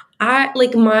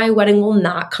 My wedding will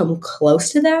not come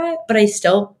close to that, but it's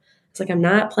like, I'm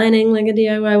not planning like a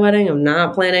DIY wedding. I'm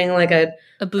not planning like a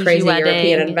bougie crazy wedding.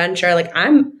 European adventure. Like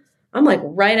I'm like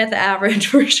right at the average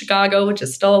for Chicago, which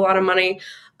is still a lot of money.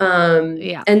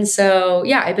 And so,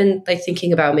 I've been like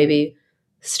thinking about maybe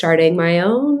starting my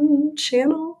own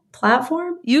channel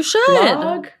platform. You should.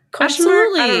 Blog?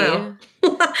 Absolutely. I don't know.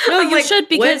 No, you should,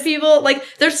 because people like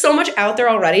there's so much out there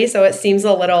already, so it seems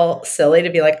a little silly to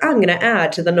be like, I'm gonna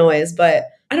add to the noise, but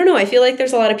I don't know. I feel like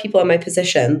there's a lot of people in my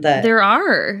position that there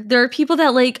are people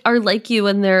that like are like you,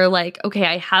 and they're like, okay,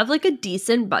 I have like a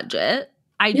decent budget.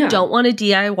 I don't want to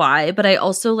DIY, but I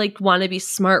also like want to be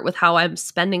smart with how I'm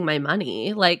spending my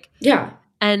money. Like,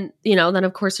 and then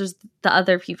of course there's the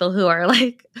other people who are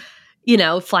like,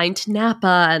 flying to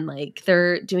Napa and like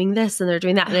they're doing this and they're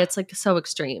doing that, and it's like so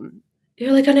extreme.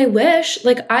 You're like, and I wish,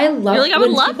 like, I love. You're like, I would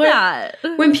love that.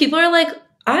 When people are like,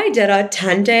 I did a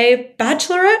 10-day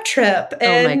bachelorette trip,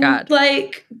 and oh my God,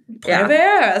 like,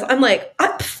 I'm like,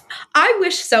 I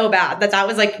wish so bad that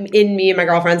was like in me and my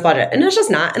girlfriend's budget, and it's just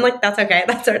not, and like that's okay,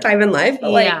 that's our time in life. But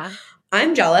like,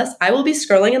 I'm jealous. I will be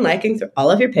scrolling and liking through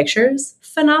all of your pictures.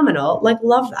 Phenomenal, like,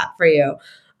 love that for you.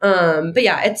 But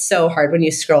it's so hard when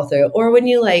you scroll through, or when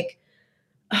you like.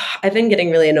 I've been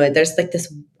getting really annoyed. There's like this,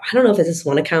 I don't know if it's this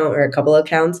one account or a couple of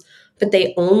accounts, but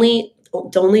they only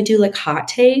do like hot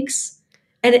takes.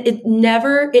 And it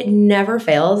never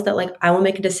fails that like I will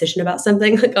make a decision about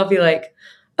something. Like I'll be like,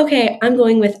 okay, I'm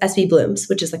going with SB Blooms,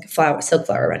 which is like a silk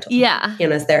flower rental. Yeah.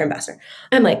 Hannah's their ambassador.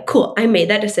 I'm like, cool. I made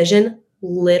that decision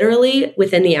literally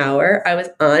within the hour. I was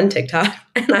on TikTok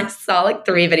and I saw like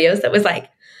 3 videos that was like,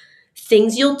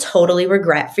 things you'll totally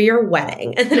regret for your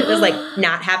wedding. And then it was like,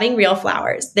 not having real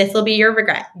flowers. This will be your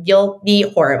regret. You'll be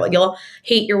horrible. You'll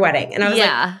hate your wedding. And I was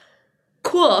like,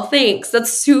 cool, thanks.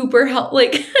 That's super helpful.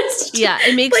 Like,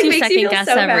 it makes like, you second guess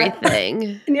so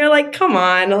everything. And you're like, come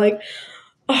on. Like,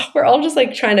 we're all just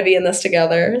like trying to be in this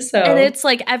together. So, and it's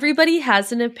like everybody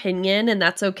has an opinion and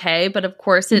that's okay. But of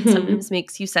course it sometimes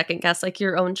makes you second guess like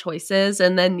your own choices.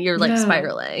 And then you're like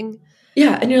spiraling.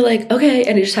 Yeah. And you're like, okay.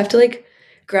 And you just have to like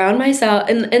ground myself.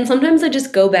 And sometimes I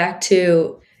just go back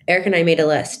to Eric and I made a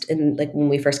list, and like when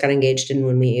we first got engaged and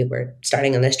when we were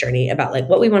starting on this journey about like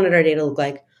what we wanted our day to look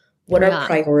like, what our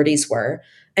priorities were,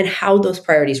 and how those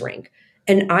priorities rank.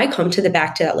 And I come to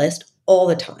back to that list all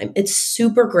the time. It's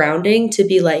super grounding to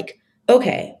be like,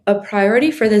 okay, a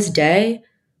priority for this day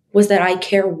was that I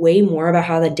care way more about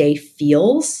how the day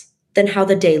feels than how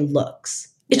the day looks.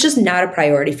 It's just not a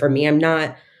priority for me. I'm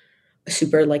not a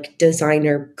super like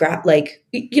designer, like,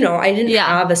 I didn't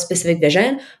have a specific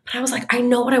vision, but I was like, I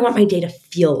know what I want my day to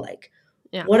feel like.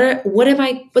 Yeah.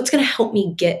 What's going to help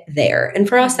me get there? And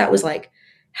for us, that was like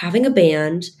having a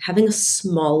band, having a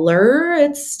smaller,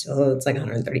 it's like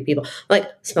 130 people, like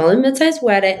small and mid-sized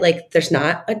wedding. Like there's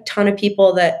not a ton of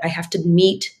people that I have to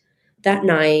meet that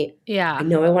night. Yeah. I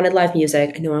know I wanted live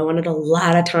music. I know I wanted a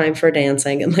lot of time for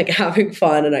dancing and like having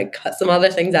fun. And I cut some other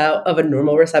things out of a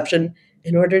normal reception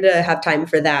in order to have time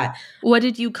for that. What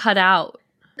did you cut out?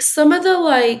 Some of the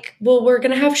like, well, we're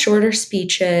going to have shorter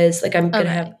speeches. Like I'm going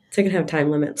to have, they're going to have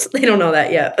time limits. They don't know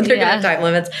that yet, but they're going to have time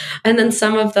limits. And then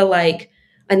some of the like,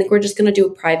 I think we're just going to do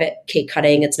a private cake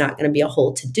cutting. It's not going to be a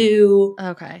whole to-do.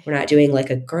 Okay. We're not doing like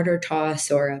a garter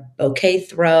toss or a bouquet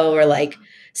throw or like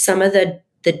some of the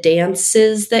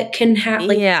dances that can have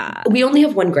like, we only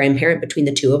have one grandparent between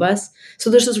the two of us. So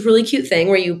there's this really cute thing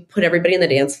where you put everybody on the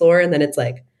dance floor and then it's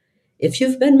like, if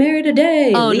you've been married a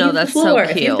day, leave the floor.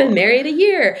 So cute. If you've been married a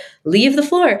year, leave the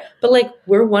floor. But like,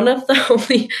 we're one of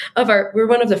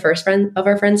the first friends of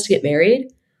our friends to get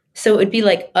married. So it would be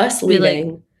like us leaving.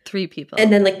 Like 3 people.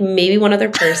 And then like maybe one other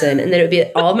person. And then it would be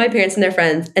all of my parents and their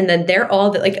friends. And then they're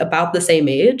all like about the same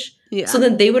age. Yeah. So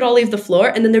then they would all leave the floor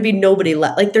and then there'd be nobody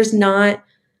left. Like there's not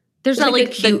like a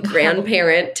cute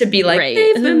grandparent to be like,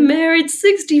 they've been married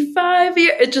 65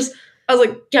 years. It just, I was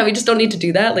like, yeah, we just don't need to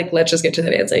do that. Like, let's just get to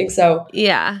the dancing. So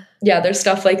yeah, there's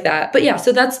stuff like that. But yeah,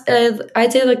 so that's,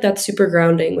 I'd say like that's super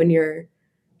grounding when you're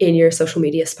in your social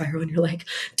media spiral and you're like,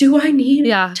 do I need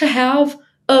to have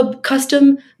a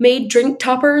custom made drink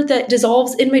topper that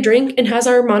dissolves in my drink and has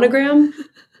our monogram?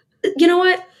 You know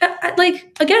what?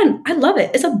 Like, again, I love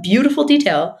it. It's a beautiful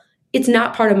detail. It's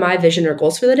not part of my vision or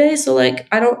goals for the day. So like,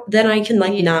 I can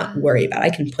like not worry about it. I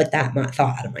can put that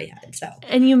thought out of my head. So,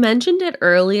 and you mentioned it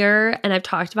earlier and I've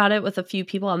talked about it with a few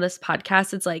people on this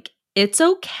podcast. It's like, it's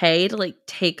okay to like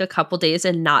take a couple days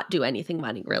and not do anything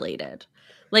wedding related.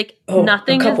 Like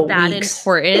nothing is that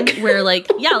important where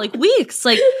like, like weeks,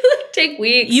 like take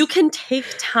weeks. You can take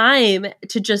time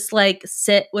to just like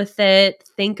sit with it,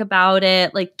 think about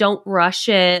it, like don't rush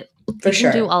it. You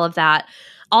can do all of that.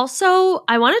 Also,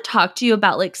 I want to talk to you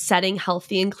about like setting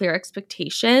healthy and clear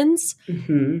expectations.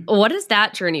 Mm-hmm. What has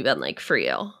that journey been like for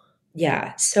you?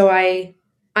 Yeah. So I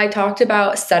talked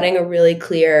about setting a really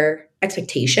clear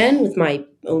expectation with my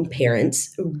own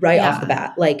parents right off the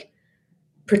bat. Like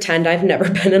pretend I've never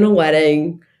been in a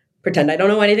wedding, pretend I don't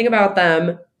know anything about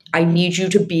them. I need you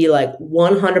to be like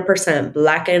 100%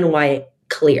 black and white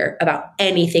clear about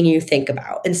anything you think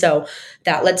about. And so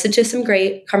that led to some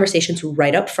great conversations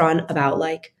right up front about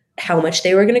like how much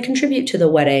they were going to contribute to the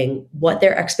wedding, what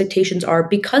their expectations are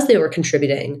because they were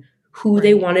contributing, who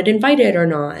they wanted invited or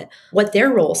not, what their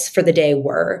roles for the day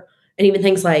were. And even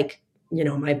things like, you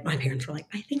know, my parents were like,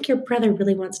 I think your brother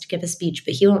really wants to give a speech,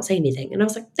 but he won't say anything. And I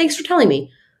was like, thanks for telling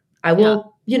me. I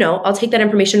will, I'll take that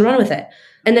information and run with it.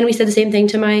 And then we said the same thing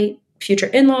to my future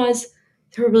in-laws.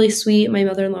 They were really sweet. My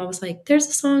mother-in-law was like, there's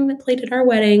a song that played at our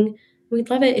wedding. We'd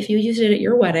love it if you used it at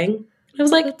your wedding. And I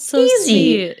was like, that's so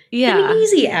easy. Sweet. Yeah. An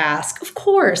easy ask. Of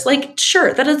course. Like,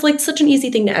 sure. That is like such an easy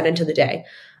thing to add into the day.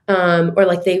 Or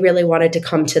like they really wanted to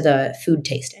come to the food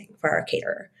tasting for our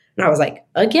caterer. And I was like,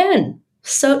 again,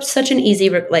 such an easy,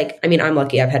 I'm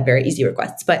lucky I've had very easy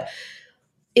requests, but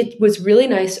it was really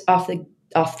nice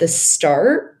off the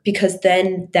start because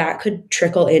then that could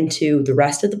trickle into the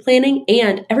rest of the planning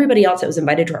and everybody else that was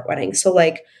invited to our wedding. So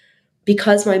like,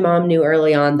 because my mom knew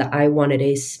early on that I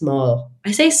wanted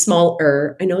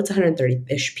smaller, I know it's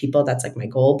 130-ish people. That's like my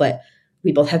goal, but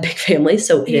we both have big families.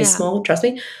 So it is small, trust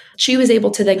me. She was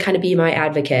able to then kind of be my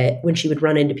advocate when she would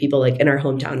run into people like in our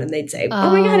hometown and they'd say,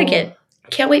 oh my God, I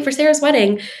can't wait for Sarah's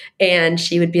wedding. And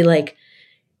she would be like,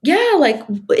 yeah, like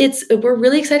we're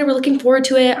really excited. We're looking forward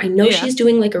to it. I know she's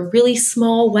doing like a really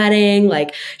small wedding.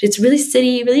 Like it's really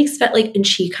city, really and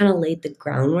she kind of laid the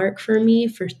groundwork for me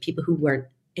for people who weren't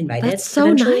invited. That's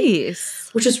so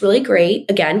nice. Which is really great.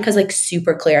 Again, because like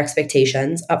super clear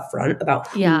expectations up front about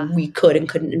who we could and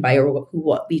couldn't invite or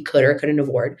what we could or couldn't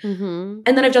afford. Mm-hmm.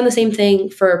 And then I've done the same thing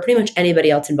for pretty much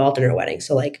anybody else involved in our wedding.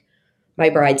 So like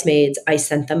my bridesmaids, I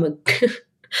sent them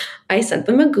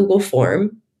a Google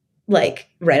form like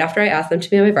right after I asked them to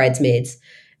be my bridesmaids.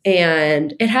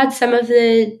 And it had some of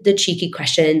the cheeky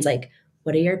questions like,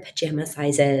 what are your pajama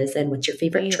sizes and what's your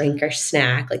favorite drink or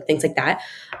snack, like things like that.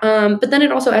 But then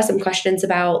it also asked some questions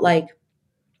about like,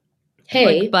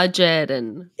 hey, like budget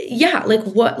and like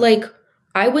what, like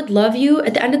I would love you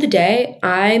at the end of the day.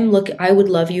 I would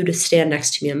love you to stand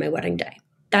next to me on my wedding day.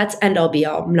 That's end all be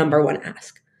all number one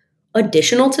ask.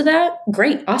 Additional to that,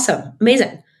 great, awesome,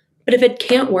 amazing. But if it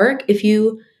can't work, if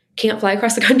you can't fly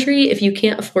across the country, if you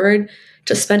can't afford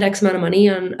to spend X amount of money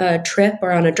on a trip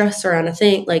or on a dress or on a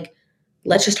thing, like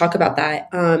let's just talk about that.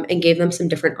 And gave them some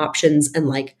different options and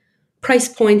like price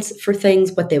points for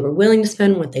things, what they were willing to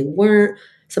spend, what they weren't,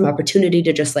 some opportunity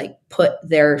to just like put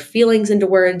their feelings into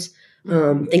words,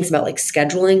 things about like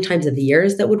scheduling times of the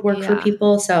years that would work for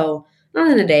people. So at the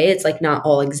end of the day, it's like not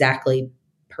all exactly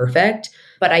perfect,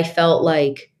 but I felt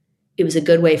like it was a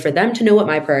good way for them to know what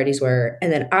my priorities were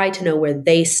and then I to know where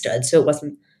they stood. So it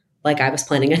wasn't like I was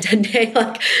planning a 10-day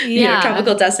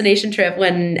tropical destination trip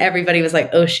when everybody was like,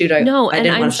 oh shoot, I didn't want to spend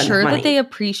that money. I'm sure that they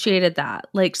appreciated that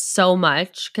like so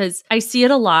much because I see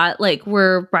it a lot like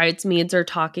where bridesmaids are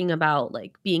talking about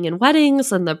like being in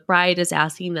weddings and the bride is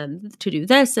asking them to do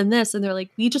this and this and they're like,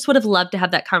 we just would have loved to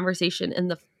have that conversation in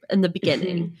the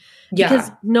beginning. Mm-hmm. Yeah.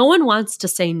 Because no one wants to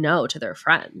say no to their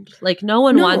friend. Like no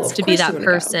one wants to be that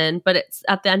person, but it's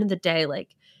at the end of the day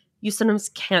like you sometimes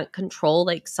can't control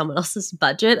like someone else's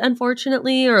budget,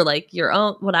 unfortunately, or like your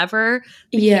own, whatever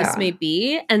the case may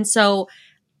be. And so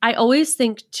I always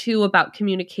think too about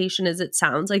communication as it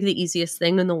sounds like the easiest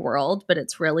thing in the world, but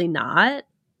it's really not.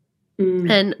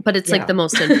 But it's like the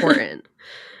most important.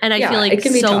 And I feel like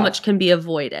so much can be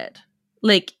avoided.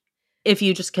 Like if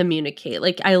you just communicate.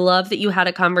 Like I love that you had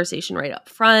a conversation right up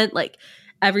front. Like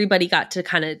everybody got to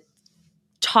kind of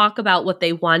talk about what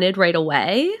they wanted right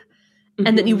away.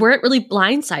 And then you weren't really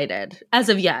blindsided as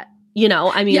of yet, you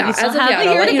know? I mean, you still have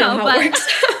a year to go, but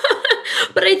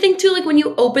but I think too, like when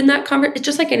you open that conversation, it's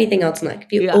just like anything else in life.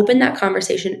 If you open that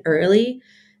conversation early,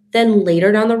 then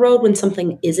later down the road when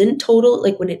something isn't total,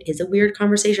 like when it is a weird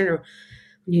conversation or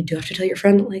when you do have to tell your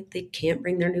friend like they can't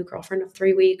bring their new girlfriend of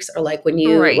 3 weeks or like when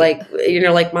you like, you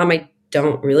know, like mom, I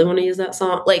don't really want to use that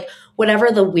song. Like whatever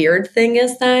the weird thing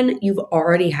is, then you've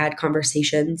already had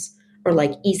conversations or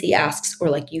like easy asks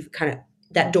or like you've kind of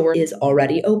that door is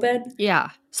already open. Yeah.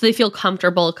 So they feel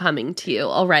comfortable coming to you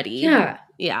already. Yeah.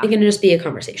 Yeah. It can just be a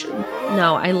conversation.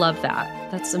 No, I love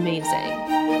that. That's amazing.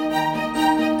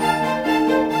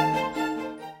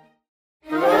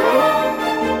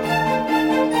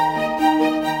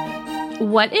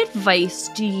 What advice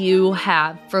do you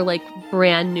have for like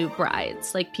brand new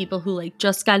brides? Like people who like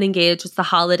just got engaged. It's the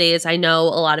holidays. I know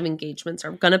a lot of engagements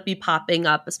are going to be popping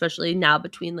up, especially now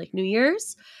between like New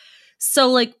Year's.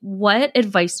 So like what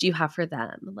advice do you have for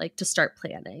them like to start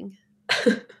planning?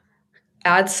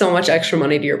 Add so much extra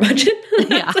money to your budget.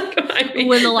 Yeah. Like,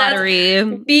 win the lottery.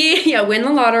 Win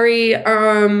the lottery.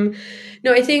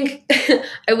 No, I think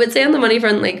I would say on the money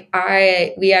front, like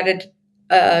we added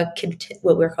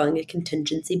what we're calling a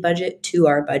contingency budget to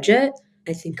our budget.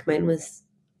 I think mine was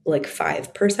like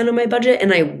 5% of my budget.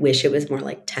 And I wish it was more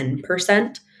like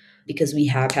 10% because we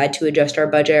have had to adjust our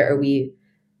budget or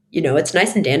you know, it's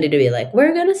nice and dandy to be like,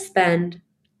 we're going to spend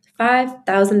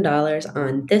 $5,000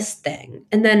 on this thing.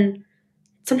 And then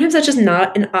sometimes that's just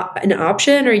not an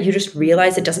option or you just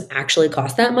realize it doesn't actually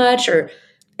cost that much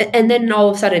and then all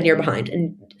of a sudden you're behind.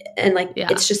 And like,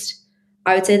 it's just,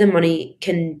 I would say the money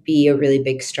can be a really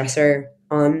big stressor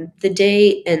on the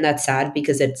day. And that's sad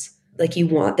because it's like you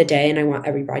want the day and I want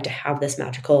every bride to have this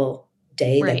magical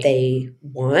day that they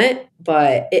want,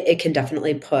 but it can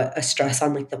definitely put a stress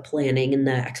on like the planning and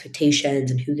the expectations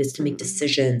and who gets to make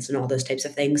decisions and all those types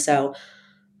of things. So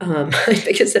my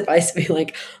biggest advice would be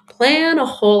like plan a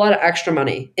whole lot of extra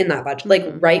money in that budget, like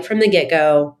right from the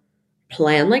get-go,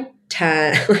 plan like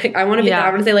 10, like I want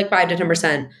to say like 5 to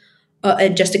 10%.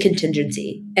 And just a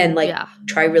contingency and like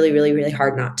try really, really, really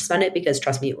hard not to spend it because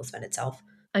trust me, it will spend itself.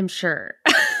 I'm sure.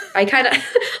 I kind of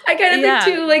think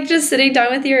too, like just sitting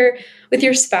down with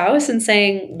your spouse and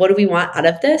saying, what do we want out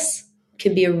of this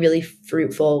can be a really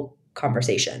fruitful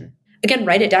conversation. Again,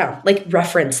 write it down, like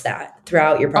reference that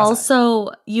throughout your process.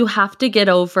 Also, you have to get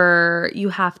over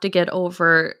your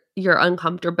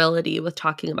uncomfortability with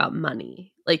talking about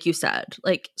money. Like you said,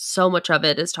 like so much of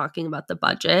it is talking about the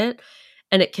budget.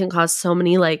 And it can cause so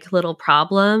many like little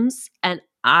problems. And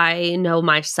I know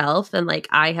myself and like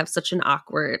I have such an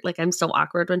awkward, like I'm so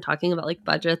awkward when talking about like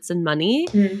budgets and money.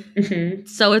 Mm-hmm.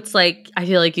 So it's like, I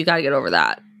feel like you got to get over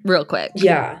that real quick.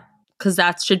 Yeah. Because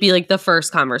that should be like the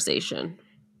first conversation.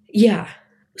 Yeah.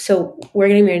 So we're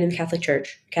getting married in the Catholic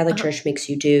Church. Catholic Church makes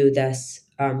you do this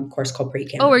course called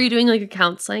pre-cam. Oh, are you doing like a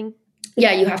counseling?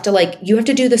 Yeah. You have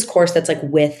to do this course that's like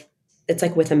with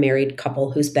a married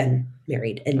couple who's been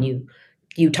married and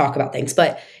you talk about things.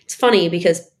 But it's funny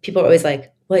because people are always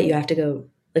like, what, you have to go,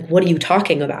 like, what are you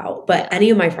talking about? But any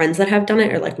of my friends that have done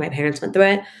it or like my parents went through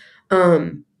it,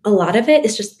 a lot of it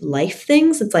is just life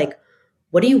things. It's like,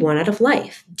 what do you want out of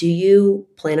life? Do you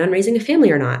plan on raising a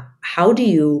family or not? How do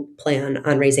you plan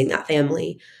on raising that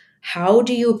family? How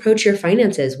do you approach your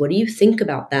finances? What do you think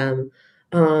about them?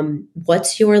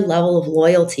 What's your level of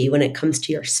loyalty when it comes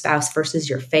to your spouse versus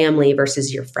your family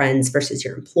versus your friends versus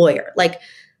your employer? Like,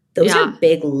 those are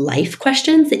big life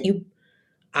questions that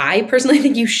I personally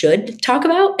think you should talk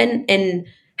about and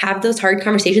have those hard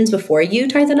conversations before you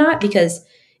tie the knot, because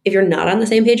if you're not on the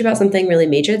same page about something really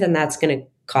major, then that's going to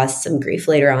cause some grief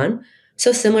later on.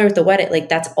 So similar with the wedding, like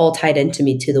that's all tied into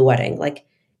me to the wedding. Like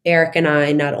Eric and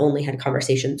I not only had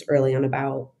conversations early on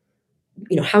about,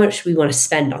 how much we want to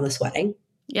spend on this wedding.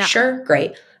 Yeah. Sure,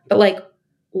 great. But like,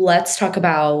 let's talk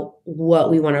about what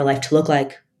we want our life to look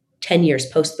like 10 years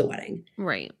post the wedding.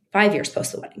 Right. 5 years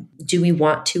post the wedding. Do we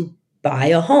want to buy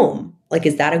a home? Like,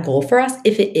 is that a goal for us?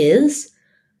 If it is,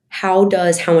 how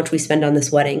does how much we spend on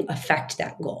this wedding affect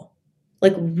that goal?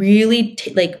 Like really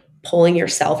pulling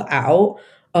yourself out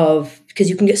of, because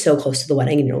you can get so close to the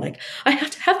wedding and you're like, I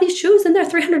have to have these shoes and they're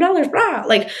 $300, blah.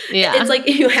 Like, it's like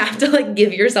you have to like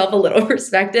give yourself a little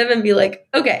perspective and be like,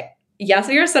 okay, yes,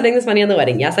 we are spending this money on the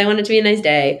wedding. Yes, I want it to be a nice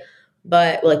day,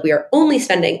 but like we are only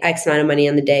spending X amount of money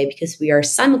on the day because we are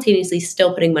simultaneously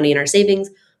still putting money in our savings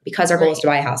because our goal is to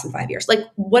buy a house in 5 years. Like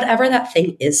whatever that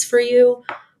thing is for you,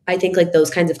 I think like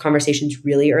those kinds of conversations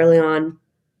really early on,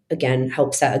 again,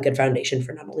 help set a good foundation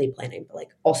for not only planning, but like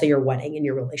also your wedding and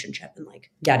your relationship and like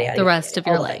yada, yada. The rest yada,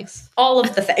 of your life. All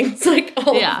of the things, like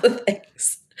all of the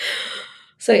things.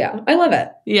 So yeah, I love it.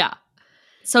 Yeah.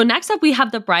 So next up, we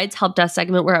have the Bride's Help Desk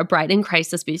segment where a bride in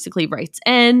crisis basically writes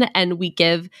in and we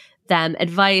give them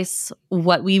advice,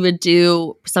 what we would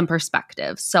do, some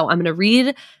perspective. So I'm going to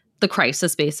read the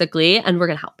crisis basically, and we're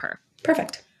going to help her.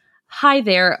 Perfect. Hi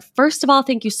there. First of all,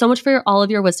 thank you so much for all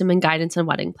of your wisdom and guidance on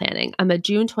wedding planning. I'm a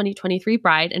June 2023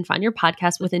 bride and found your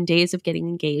podcast within days of getting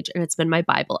engaged, and it's been my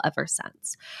Bible ever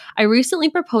since. I recently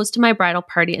proposed to my bridal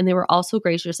party, and they were all so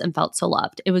gracious and felt so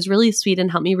loved. It was really sweet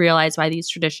and helped me realize why these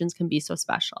traditions can be so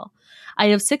special. I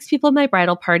have 6 people in my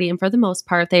bridal party, and for the most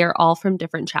part, they are all from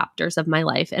different chapters of my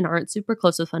life and aren't super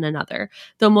close with one another,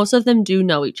 though most of them do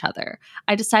know each other.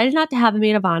 I decided not to have a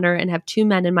maid of honor and have 2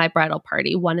 men in my bridal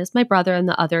party. One is my brother and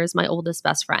the other is my oldest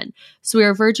best friend. So we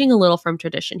are verging a little from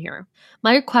tradition here.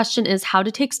 My question is how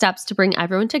to take steps to bring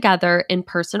everyone together in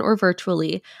person or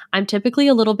virtually. I'm typically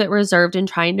a little bit reserved in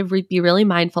trying to be really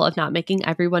mindful of not making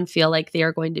everyone feel like they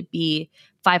are going to be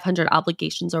 500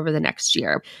 obligations over the next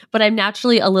year. But I'm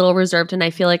naturally a little reserved and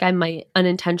I feel like I might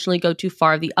unintentionally go too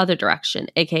far the other direction,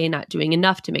 aka not doing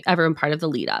enough to make everyone part of the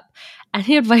lead up.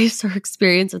 Any advice or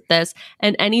experience with this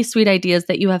and any sweet ideas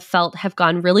that you have felt have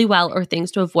gone really well or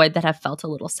things to avoid that have felt a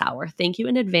little sour? Thank you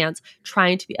in advance,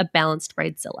 trying to be a balanced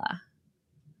bridezilla.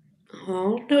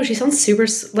 Oh, no, she sounds super,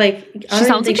 like, She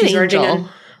sounds like an angel.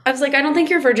 I was like, I don't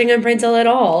think you're verging on bridezilla at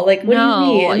all. Like, what do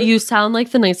you mean? You sound like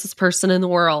the nicest person in the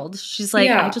world. She's like,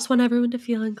 Yeah. I just want everyone to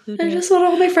feel included. I just want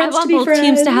all my friends to be both friends.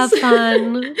 teams to have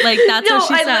fun. Like, that's how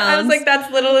she sounds. I was like,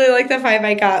 that's literally like the vibe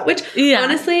I got. Which,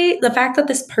 honestly, the fact that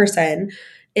this person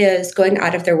is going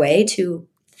out of their way to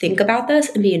think about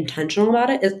this and be intentional about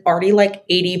it is already like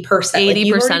 80%. 80% like,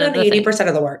 you've already of done the 80%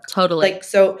 of the work. Totally. Like,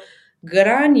 so good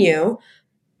on you.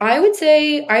 I would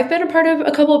say I've been a part of a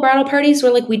couple of bridal parties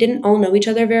where like we didn't all know each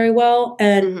other very well.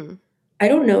 And I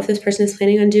don't know if this person is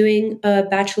planning on doing a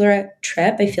bachelorette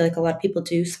trip. I feel like a lot of people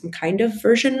do some kind of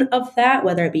version of that,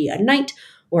 whether it be a night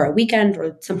or a weekend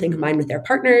or something combined with their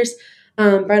partner's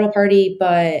bridal party.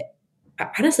 But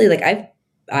honestly, like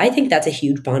I think that's a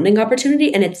huge bonding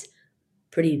opportunity and it's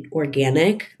pretty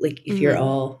organic. Like if you're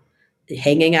all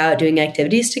hanging out, doing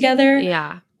activities together.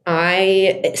 Yeah.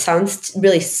 It sounds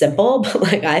really simple, but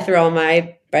like I threw all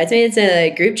my bridesmaids in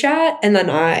a group chat and then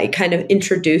I kind of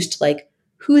introduced like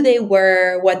who they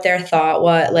were, what their thought,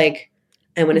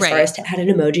 and went as far as to add an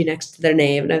emoji next to their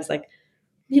name. And I was like,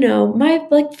 my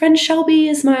like friend Shelby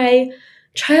is my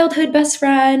childhood best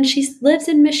friend. She lives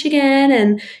in Michigan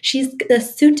and she's a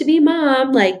soon to be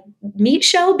mom. Like meet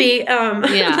Shelby.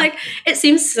 Like it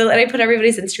seems silly. And I put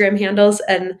everybody's Instagram handles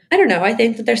and I don't know. I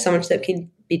think that there's so much that can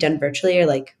be done virtually or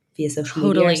like via social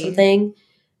media or something.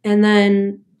 And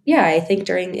then, I think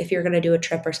if you're going to do a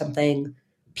trip or something,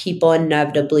 people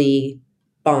inevitably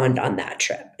bond on that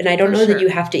trip. And I don't know that you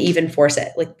have to even force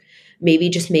it. Like maybe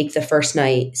just make the first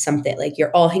night something like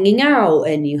you're all hanging out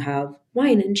and you have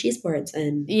wine and cheese boards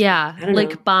and I don't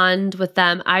know. Bond with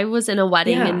them. I was in a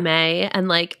wedding in May and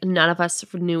like none of us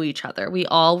knew each other. We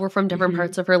all were from different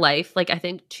parts of her life. Like I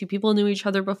think 2 people knew each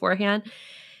other beforehand.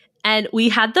 And we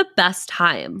had the best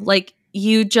time. Like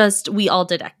we all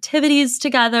did activities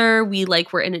together. We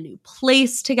like were in a new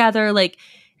place together. Like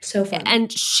so fun.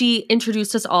 And she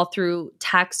introduced us all through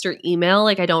text or email.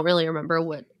 Like I don't really remember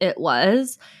what it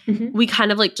was. We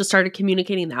kind of like just started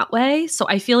communicating that way. So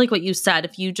I feel like what you said,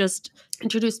 if you just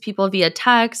introduce people via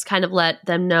text, kind of let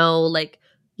them know like,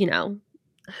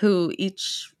 who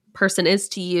each person is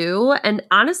to you. And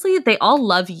honestly, they all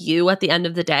love you at the end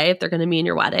of the day if they're going to be in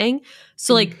your wedding.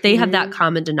 So like they have that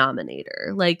common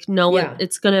denominator. Like no one,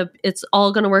 it's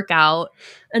all going to work out.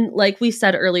 And like we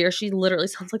said earlier, she literally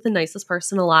sounds like the nicest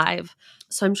person alive.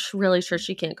 So I'm really sure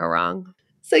she can't go wrong.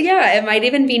 So yeah, it might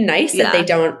even be nice that they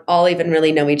don't all even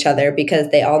really know each other because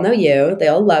they all know you. They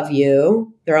all love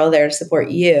you. They're all there to support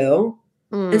you.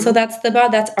 And so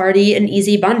that's already an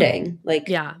easy bonding. Like,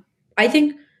 I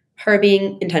think her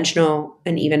being intentional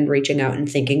and even reaching out and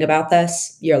thinking about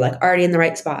this, you're like already in the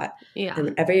right spot. Yeah. And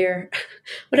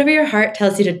whatever your heart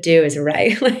tells you to do is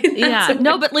right. Like,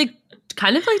 no, but like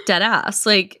kind of like dead ass.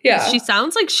 Like she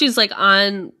sounds like she's like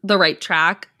on the right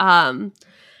track.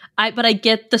 But I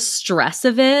get the stress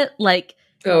of it. Like,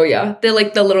 oh yeah. They're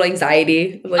like the little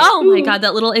anxiety. Like, oh my God,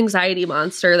 that little anxiety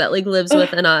monster that like lives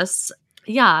within us.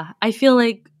 Yeah. I feel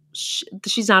like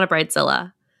she's not a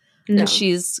bridezilla. No.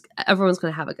 And everyone's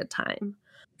going to have a good time.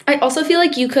 I also feel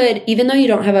like you could, even though you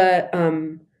don't have a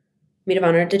maid of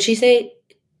honor, did she say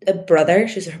a brother?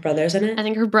 Her brother's in it? I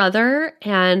think her brother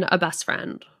and a best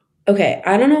friend. Okay.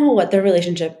 I don't know what the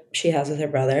relationship she has with her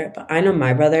brother, but I know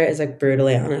my brother is like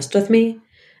brutally honest with me.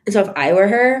 And so if I were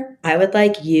her, I would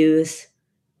like use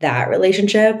that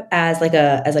relationship as like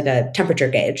a temperature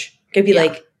gauge. Could be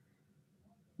like,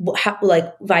 how,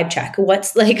 like vibe check.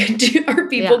 What's like, are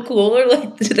people cool or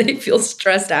like do they feel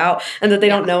stressed out and that they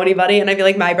don't know anybody? And I feel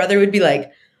like my brother would be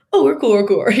like, oh, we're cool.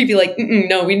 Or he'd be like,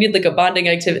 no, we need like a bonding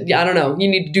activity. I don't know. You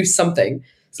need to do something.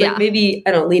 So like maybe,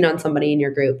 I don't know, lean on somebody in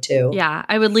your group too. Yeah.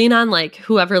 I would lean on like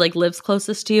whoever like lives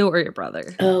closest to you or your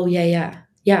brother. Oh, yeah.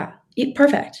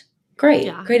 Perfect. Great.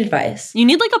 Yeah. Great advice. You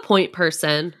need like a point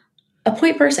person. A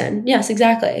point person. Yes,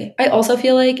 exactly. I also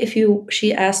feel like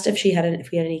she asked if we had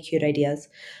any cute ideas.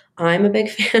 I'm a big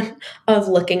fan of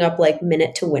looking up like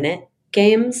minute to win it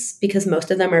games because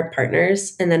most of them are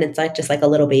partners and then it's like just like a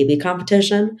little baby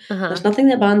competition. There's nothing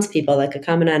that bonds people like a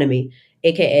common enemy,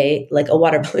 aka like a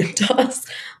water balloon toss.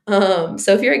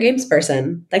 So if you're a games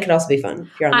person, that could also be fun.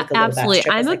 If you're on like a absolutely.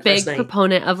 Trip, I'm like a big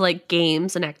proponent of like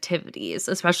games and activities,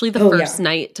 especially the first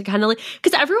night to kind of like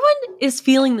because everyone is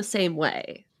feeling the same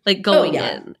way. Like going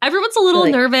in. Everyone's a little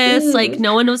nervous. Ooh. Like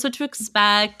no one knows what to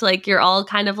expect. Like you're all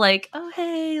kind of like, oh,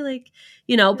 hey, like,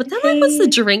 you know, but then like once the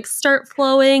drinks start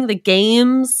flowing, the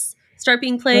games start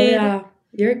being played. Oh, yeah.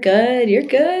 You're good.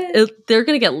 They're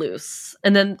going to get loose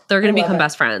and then they're going to become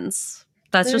best friends.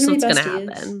 That's just what's going to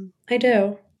happen. I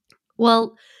do.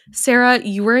 Well, Sarah,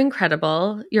 you were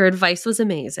incredible. Your advice was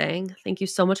amazing. Thank you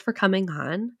so much for coming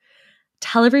on.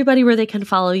 Tell everybody where they can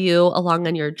follow you along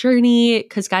on your journey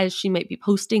because, guys, she might be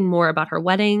posting more about her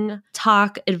wedding,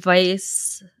 talk,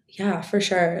 advice. Yeah, for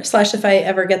sure. / if I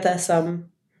ever get this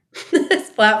this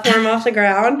platform off the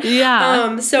ground.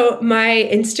 Yeah. So my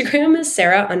Instagram is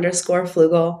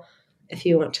Sarah_Flugel. If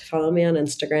you want to follow me on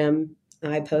Instagram,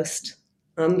 I post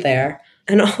on there.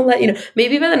 And I'll let you know.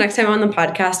 Maybe by the next time I'm on the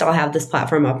podcast, I'll have this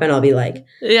platform up and I'll be like,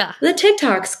 the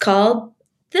TikTok's called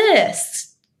this.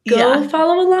 Go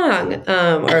follow along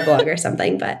or a blog or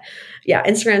something. But yeah,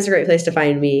 Instagram's a great place to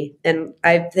find me. And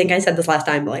I think I said this last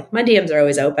time, but like my DMs are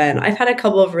always open. I've had a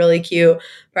couple of really cute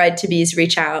bride-to-bes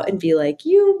reach out and be like,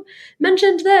 you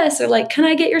mentioned this or like, can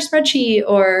I get your spreadsheet?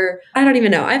 Or I don't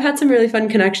even know. I've had some really fun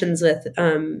connections with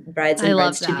brides and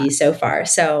brides-to-be so far.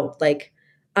 So like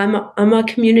I'm a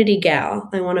community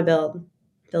gal. I want to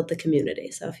build the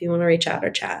community. So if you want to reach out or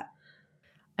chat.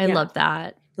 I love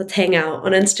that. Let's hang out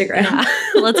on Instagram. Yeah.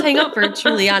 Let's hang out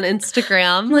virtually on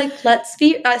Instagram. Like, let's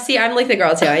be, see, I'm like the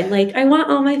girl too. I'm like, I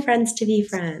want all my friends to be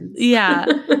friends. Yeah,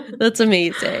 that's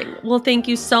amazing. Well, thank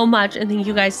you so much. And thank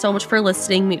you guys so much for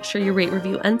listening. Make sure you rate,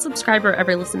 review, and subscribe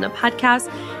wherever you listen to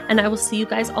podcasts. And I will see you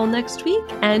guys all next week.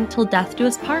 And till death do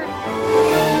us part.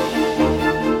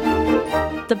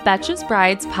 The Betches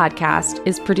Brides podcast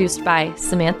is produced by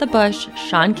Samantha Bush,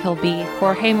 Sean Kilby,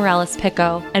 Jorge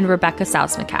Morales-Pico, and Rebecca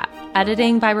Sausmacat.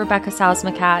 Editing by Rebecca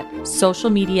Sausmacat. Social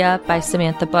media by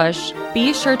Samantha Bush.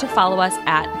 Be sure to follow us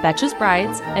at Betches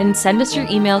Brides and send us your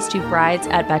emails to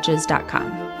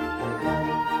brides@betches.com.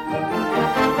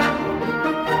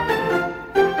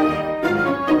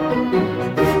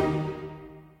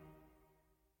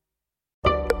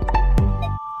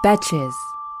 Betches.